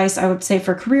biggest advice, I would say,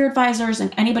 for career advisors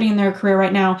and anybody in their career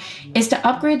right now is to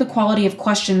upgrade the quality of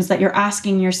questions that you're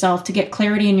asking yourself to get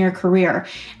clarity in your career.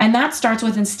 And that starts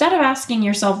with, instead of asking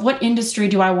yourself, what industry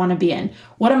do I want to be in?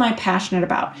 What am I passionate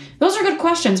about? Those are good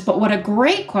questions. But what a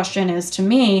great question is to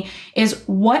me is,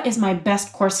 what is my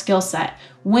best core skill set?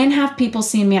 When have people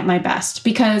seen me at my best?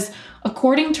 Because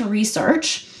according to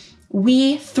research,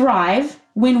 we thrive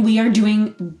when we are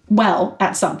doing well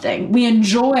at something. We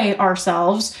enjoy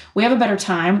ourselves. We have a better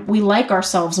time. We like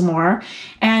ourselves more.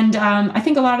 And I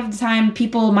think a lot of the time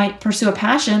people might pursue a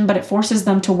passion, but it forces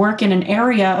them to work in an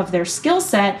area of their skill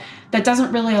set that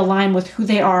doesn't really align with who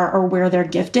they are or where they're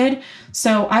gifted.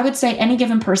 So I would say any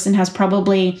given person has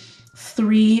probably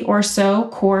 3 or so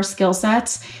core skill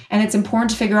sets, and it's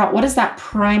important to figure out, what is that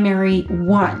primary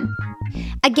one?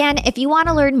 Again, if you want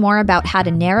to learn more about how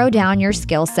to narrow down your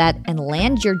skill set and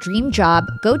land your dream job,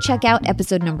 go check out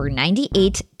episode number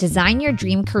 98, Design Your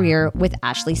Dream Career with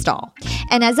Ashley Stahl.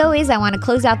 And as always, I want to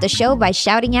close out the show by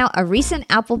shouting out a recent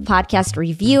Apple Podcast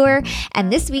reviewer.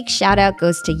 And this week's shout out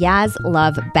goes to Yaz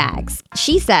Love Bags.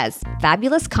 She says,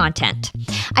 fabulous content.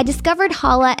 I discovered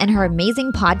Hala and her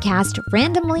amazing podcast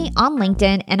randomly on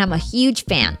LinkedIn, and I'm a huge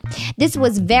fan. This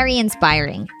was very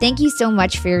inspiring. Thank you so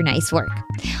much for your nice work.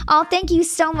 Oh, thank you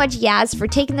so much, Yaz, for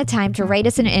taking the time to write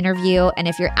us an interview. And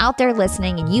if you're out there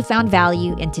listening and you found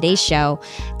value in today's show,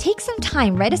 take some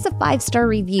time, write us a 5-star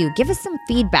review, give us some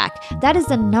feedback. That is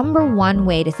the number one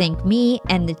way to thank me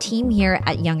and the team here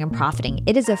at Young and Profiting.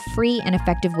 It is a free and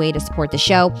effective way to support the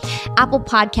show. Apple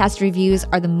Podcast reviews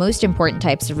are the most important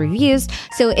types of reviews.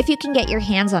 So if you can get your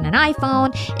hands on an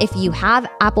iPhone, if you have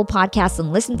Apple Podcasts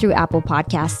and listen through Apple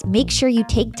Podcasts, make sure you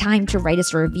take time to write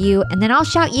us a review, and then I'll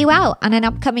shout you out on an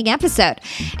upcoming episode.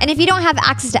 And if you don't have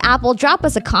access to Apple, drop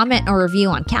us a comment or review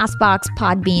on Castbox,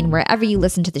 Podbean, wherever you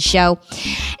listen to the show.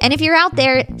 And if you're out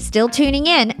there still tuning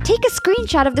in, take a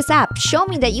screenshot of this app. Show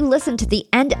me that you listened to the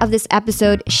end of this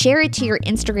episode. Share it to your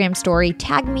Instagram story.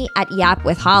 Tag me at Yap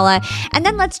with Hala. And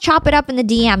then let's chop it up in the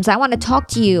DMs. I want to talk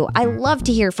to you. I love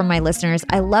to hear from my listeners.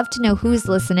 I love to know who's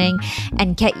listening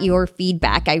and get your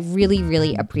feedback. I really,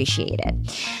 really appreciate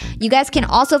it. You guys can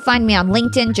also find me on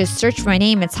LinkedIn. Just search for my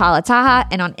name. It's Hala Taha.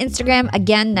 And on Instagram,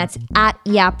 again, that's at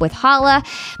Yap with Hala.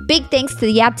 Big thanks to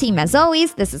the Yap team as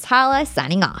always. This is Hala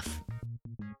signing off.